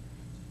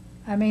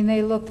 I mean,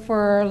 they look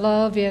for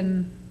love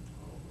in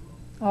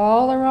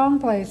all the wrong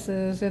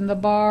places, in the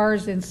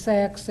bars, in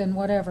sex, and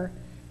whatever.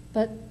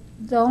 But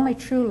the only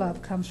true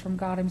love comes from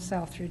God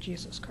Himself through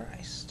Jesus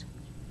Christ.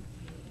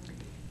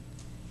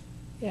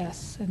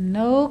 Yes, and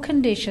no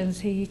conditions.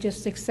 He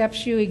just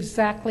accepts you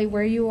exactly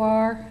where you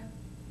are,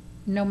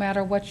 no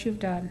matter what you've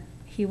done.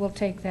 He will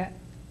take that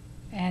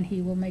and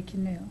He will make you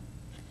new.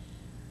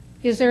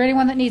 Is there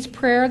anyone that needs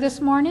prayer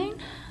this morning?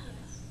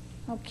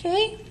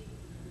 Okay.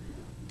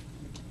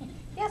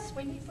 Yes,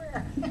 we need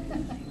prayer.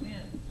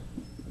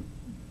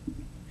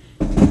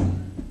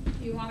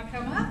 You want to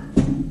come up?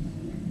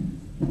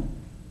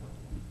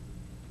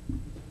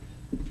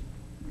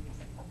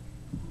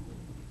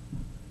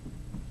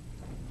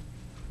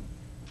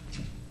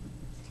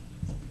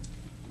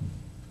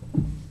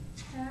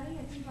 Patty,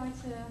 if you'd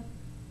like to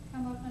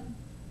come up and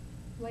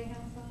lay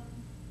hands on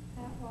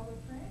Pat while we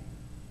pray.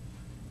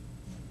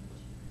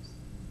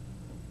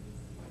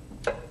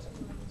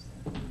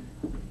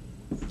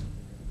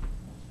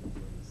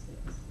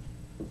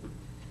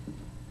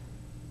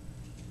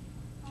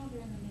 Father,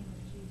 in the name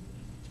of Jesus,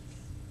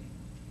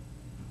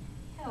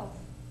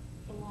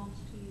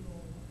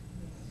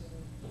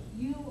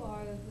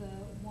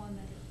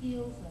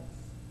 heals us.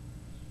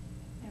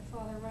 And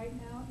Father, right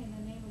now, in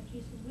the name of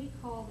Jesus, we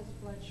call this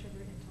blood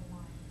sugar into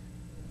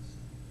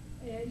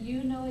line.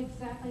 You know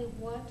exactly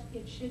what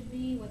it should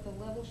be, what the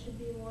level should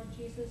be, Lord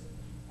Jesus,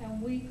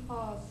 and we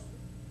cause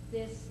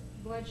this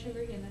blood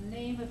sugar in the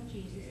name of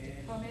Jesus to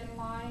come in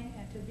line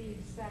and to be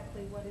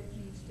exactly what it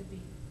needs to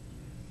be.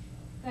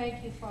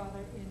 Thank you, Father,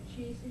 in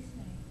Jesus'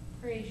 name.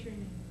 Praise your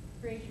name.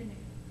 Praise your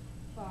name,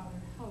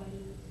 Father.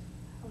 Hallelujah.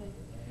 Hallelujah.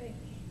 Thank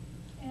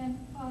you. And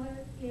Father,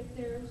 if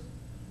there's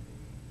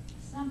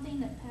something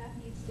that Pat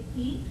needs to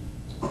eat,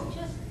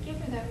 just give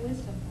her that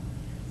wisdom.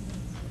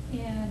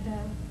 And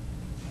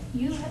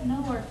you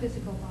know our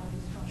physical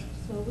bodies, Father.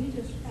 So we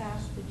just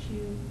ask that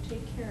you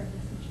take care of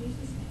this in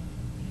Jesus' name.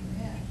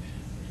 Amen.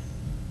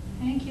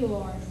 Thank you,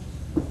 Lord.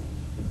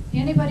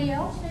 Anybody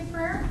else say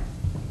prayer?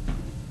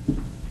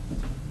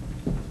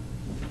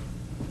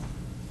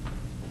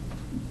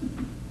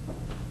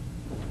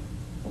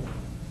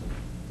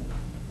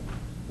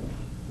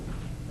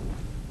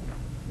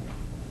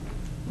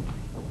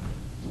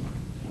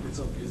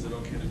 Is it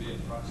okay to be in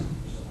proxy?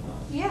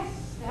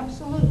 Yes,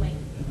 absolutely.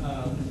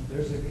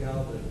 There's a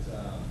gal that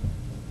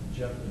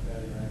Jeff and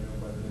Patty and I know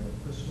by the name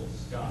of Crystal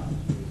Scott,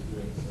 who is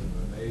doing some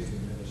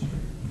amazing ministry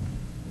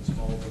in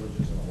small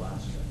villages in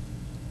Alaska.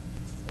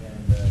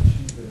 And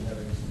she's been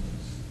having some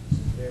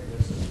near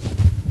misses.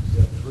 She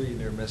had 3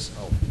 near misses.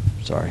 Oh,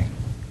 sorry.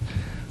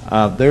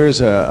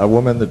 There's a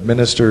woman that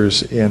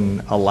ministers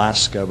in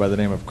Alaska by the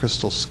name of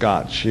Crystal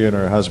Scott. She and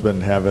her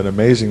husband have an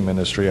amazing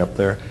ministry up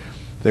there.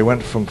 They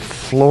went from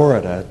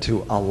Florida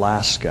to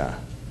Alaska.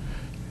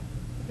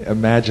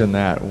 Imagine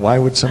that. Why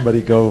would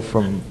somebody go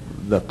from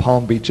the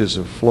Palm Beaches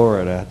of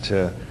Florida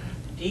to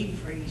Deep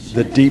freeze.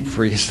 the deep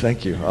freeze,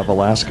 thank you, of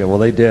Alaska? Well,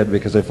 they did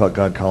because they felt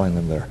God calling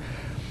them there.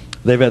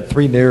 They've had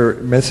 3 near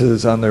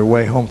misses on their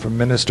way home from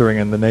ministering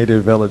in the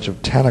native village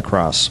of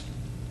Tanacross.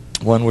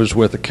 One was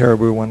with a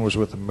caribou, one was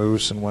with a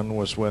moose, and one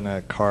was when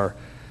a car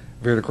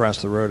veered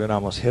across the road and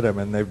almost hit them.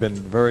 And they've been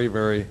very,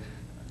 very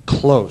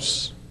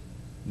close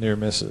near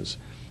misses.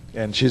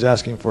 And she's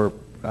asking for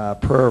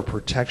prayer of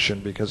protection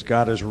because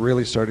God is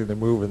really starting to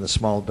move in the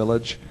small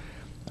village.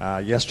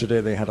 Yesterday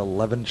they had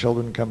 11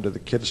 children come to the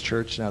kids'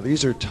 church. Now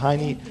these are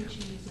tiny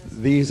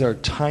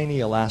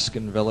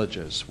Alaskan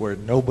villages where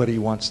nobody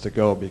wants to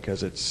go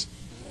because it's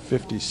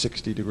 50,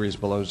 60 degrees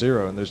below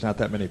zero and there's not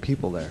that many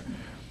people there.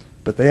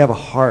 But they have a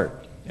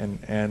heart.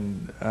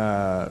 And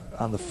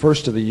on the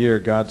first of the year,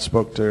 God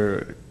spoke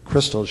to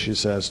Crystal, she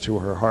says, to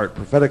her heart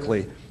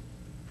prophetically.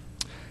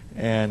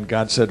 And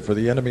God said, for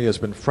the enemy has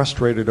been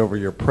frustrated over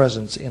your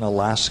presence in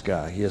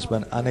Alaska. He has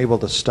been unable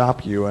to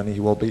stop you, and he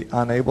will be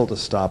unable to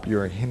stop you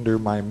or hinder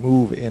my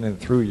move in and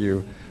through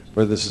you,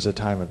 for this is a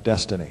time of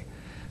destiny.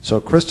 So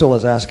Crystal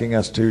is asking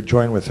us to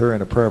join with her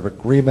in a prayer of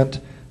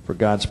agreement for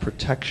God's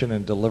protection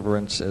and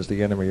deliverance as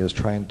the enemy is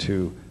trying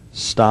to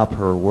stop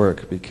her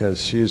work,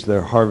 because she's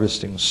there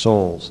harvesting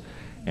souls.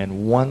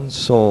 And one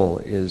soul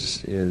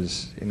is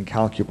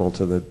incalculable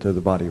to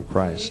the body of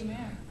Christ.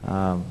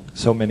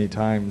 So many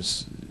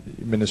times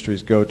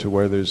ministries go to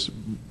where the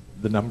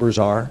numbers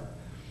are,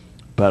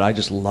 but I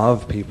just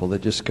love people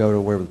that just go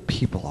to where the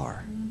people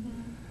are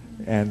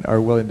and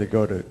are willing to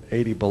go to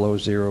 80 below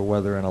zero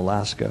weather in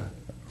Alaska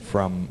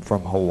from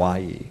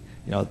Hawaii.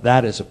 You know,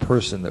 that is a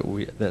person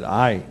that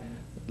I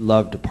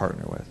love to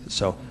partner with.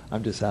 So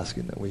I'm just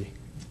asking that we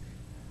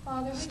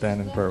Father,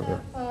 stand in prayer with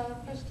her.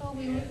 Crystal,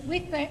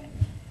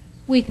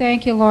 we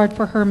thank you, Lord,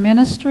 for her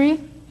ministry.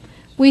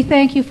 We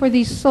thank you for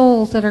these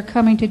souls that are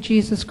coming to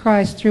Jesus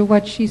Christ through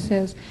what she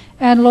says.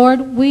 And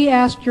Lord, we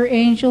ask your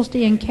angels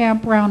to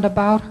encamp round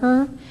about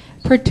her,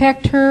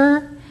 protect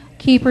her,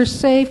 keep her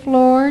safe,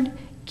 Lord,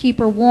 keep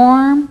her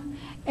warm,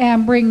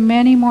 and bring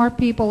many more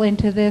people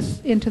into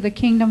the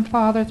kingdom,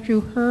 Father,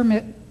 through her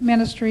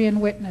ministry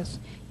and witness.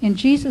 In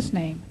Jesus'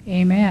 name,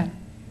 amen.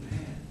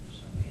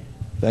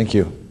 Thank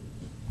you.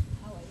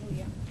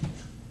 Hallelujah.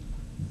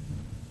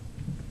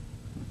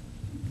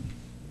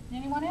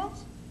 Anyone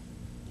else?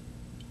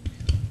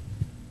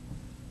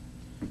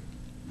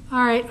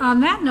 All right,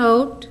 on that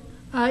note,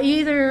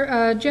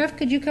 Jeff,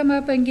 could you come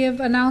up and give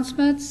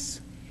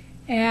announcements?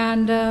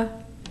 And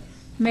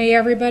may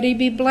everybody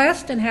be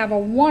blessed and have a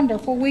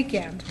wonderful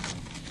weekend.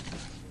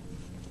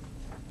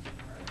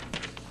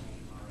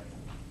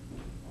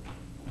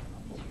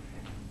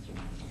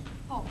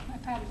 Oh, my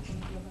Patty's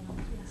going to give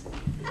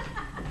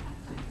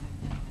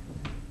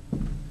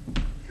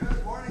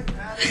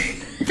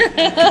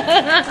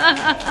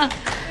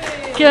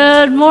announcements.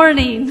 Good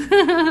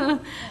morning.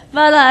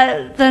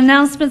 But the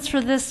announcements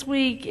for this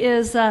week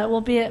is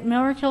we'll be at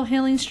Miracle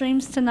Healing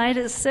Streams tonight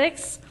at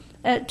 6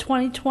 at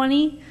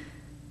 2020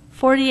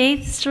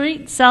 48th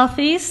Street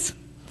Southeast,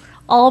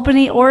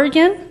 Albany,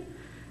 Oregon,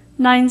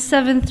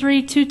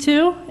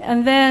 97322.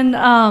 And then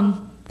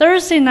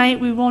Thursday night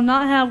we will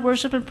not have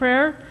worship and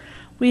prayer.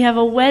 We have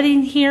a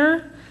wedding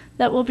here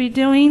that we'll be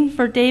doing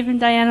for Dave and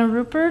Diana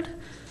Rupert.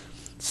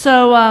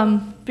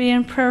 So be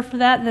in prayer for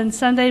that. And then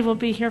Sunday we'll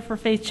be here for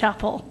Faith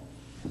Chapel.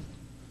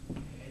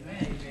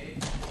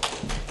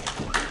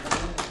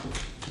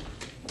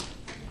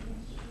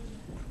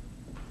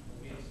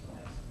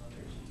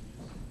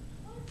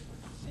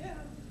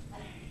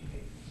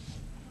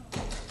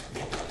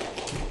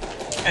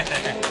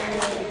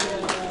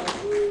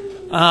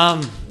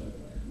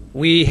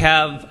 We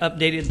have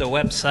updated the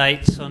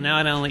website, so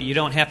now you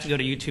don't have to go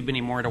to YouTube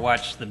anymore to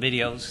watch the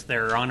videos.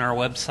 They're on our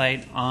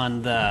website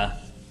on the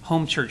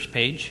home church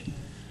page.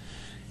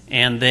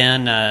 And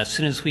then as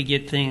soon as we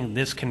get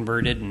this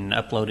converted and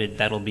uploaded,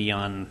 that'll be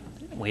on.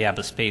 We have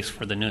a space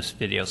for the newest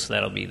video, so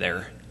that'll be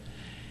there.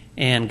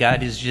 And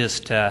God is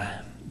just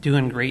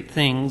doing great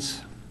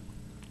things.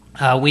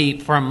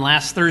 From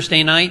last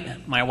Thursday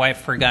night, my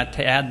wife forgot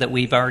to add that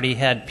we've already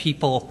had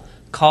people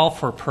call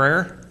for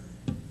prayer.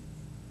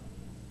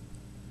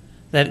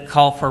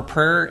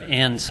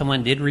 And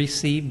someone did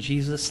receive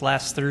Jesus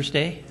last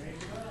Thursday.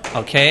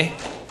 Okay?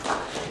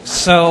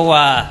 So,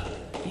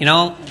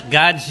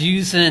 God's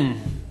using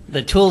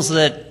the tools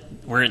that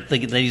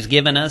He's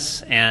given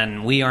us,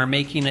 and we are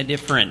making a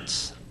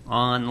difference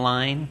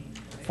online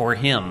for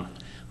Him,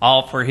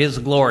 all for His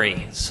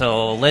glory.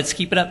 So let's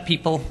keep it up,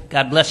 people.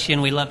 God bless you,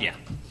 and we love you.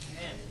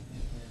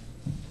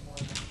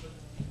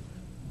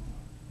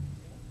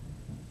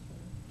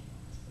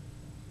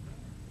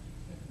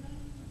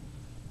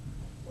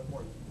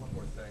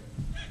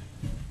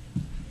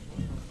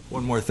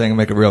 One more thing,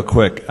 make it real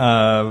quick. We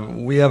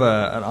have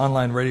an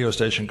online radio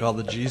station called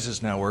the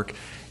Jesus Network,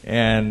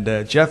 and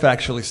Jeff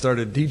actually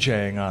started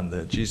DJing on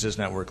the Jesus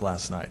Network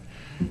last night.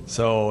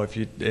 So the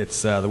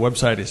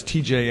website is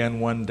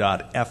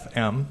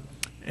tjn1.fm,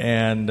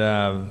 and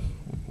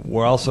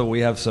we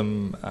have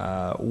some.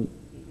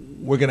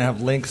 We're going to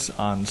have links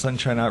on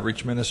Sunshine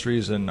Outreach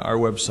Ministries and our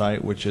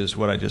website, which is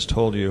what I just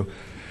told you.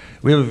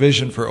 We have a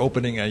vision for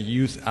opening a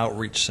youth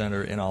outreach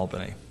center in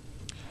Albany.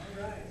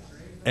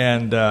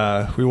 And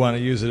we want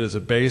to use it as a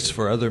base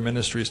for other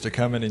ministries to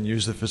come in and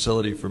use the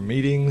facility for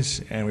meetings,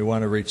 and we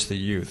want to reach the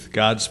youth.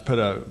 God's put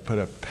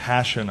a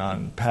passion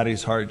on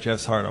Patty's heart,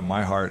 Jeff's heart, on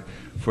my heart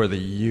for the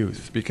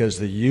youth, because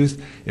the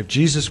youth, if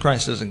Jesus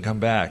Christ doesn't come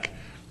back,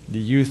 the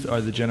youth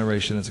are the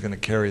generation that's going to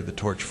carry the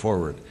torch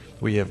forward.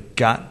 We have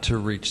got to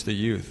reach the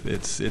youth.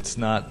 It's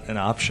not an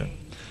option.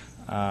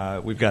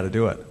 We've got to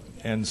do it.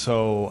 And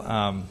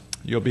so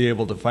you'll be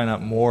able to find out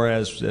more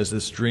as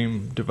this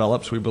dream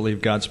develops. We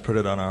believe God's put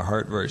it on our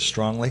heart very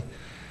strongly,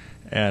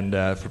 and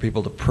for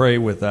people to pray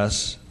with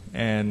us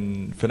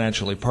and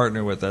financially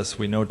partner with us.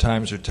 We know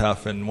times are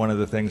tough, and one of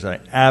the things I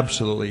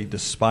absolutely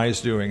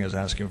despise doing is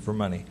asking for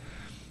money.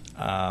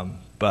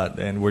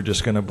 And we're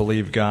just going to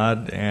believe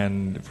God,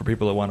 and for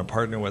people that want to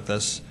partner with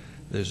us,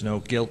 there's no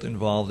guilt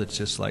involved. It's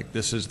just like,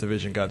 this is the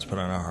vision God's put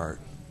on our heart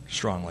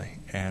strongly.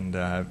 And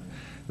the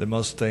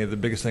biggest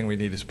thing we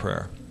need is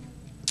prayer.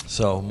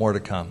 So more to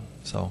come.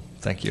 So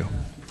thank you.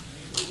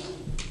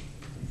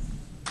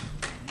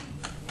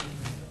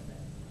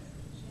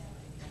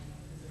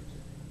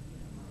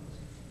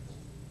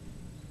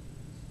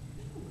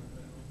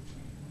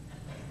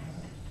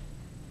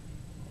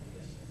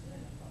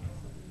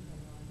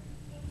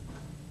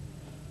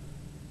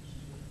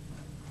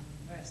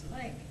 Where's the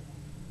lake?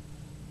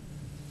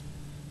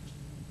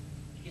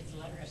 Did you get the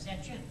letter I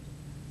sent you?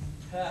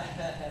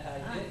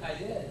 I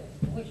did.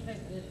 Which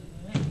lake did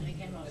I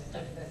get all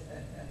stuff?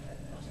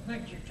 I'll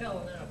smack your toe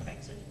and then I'll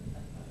fix it.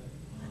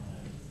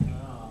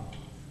 Oh.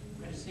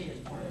 Good to see you.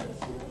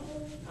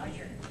 How's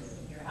your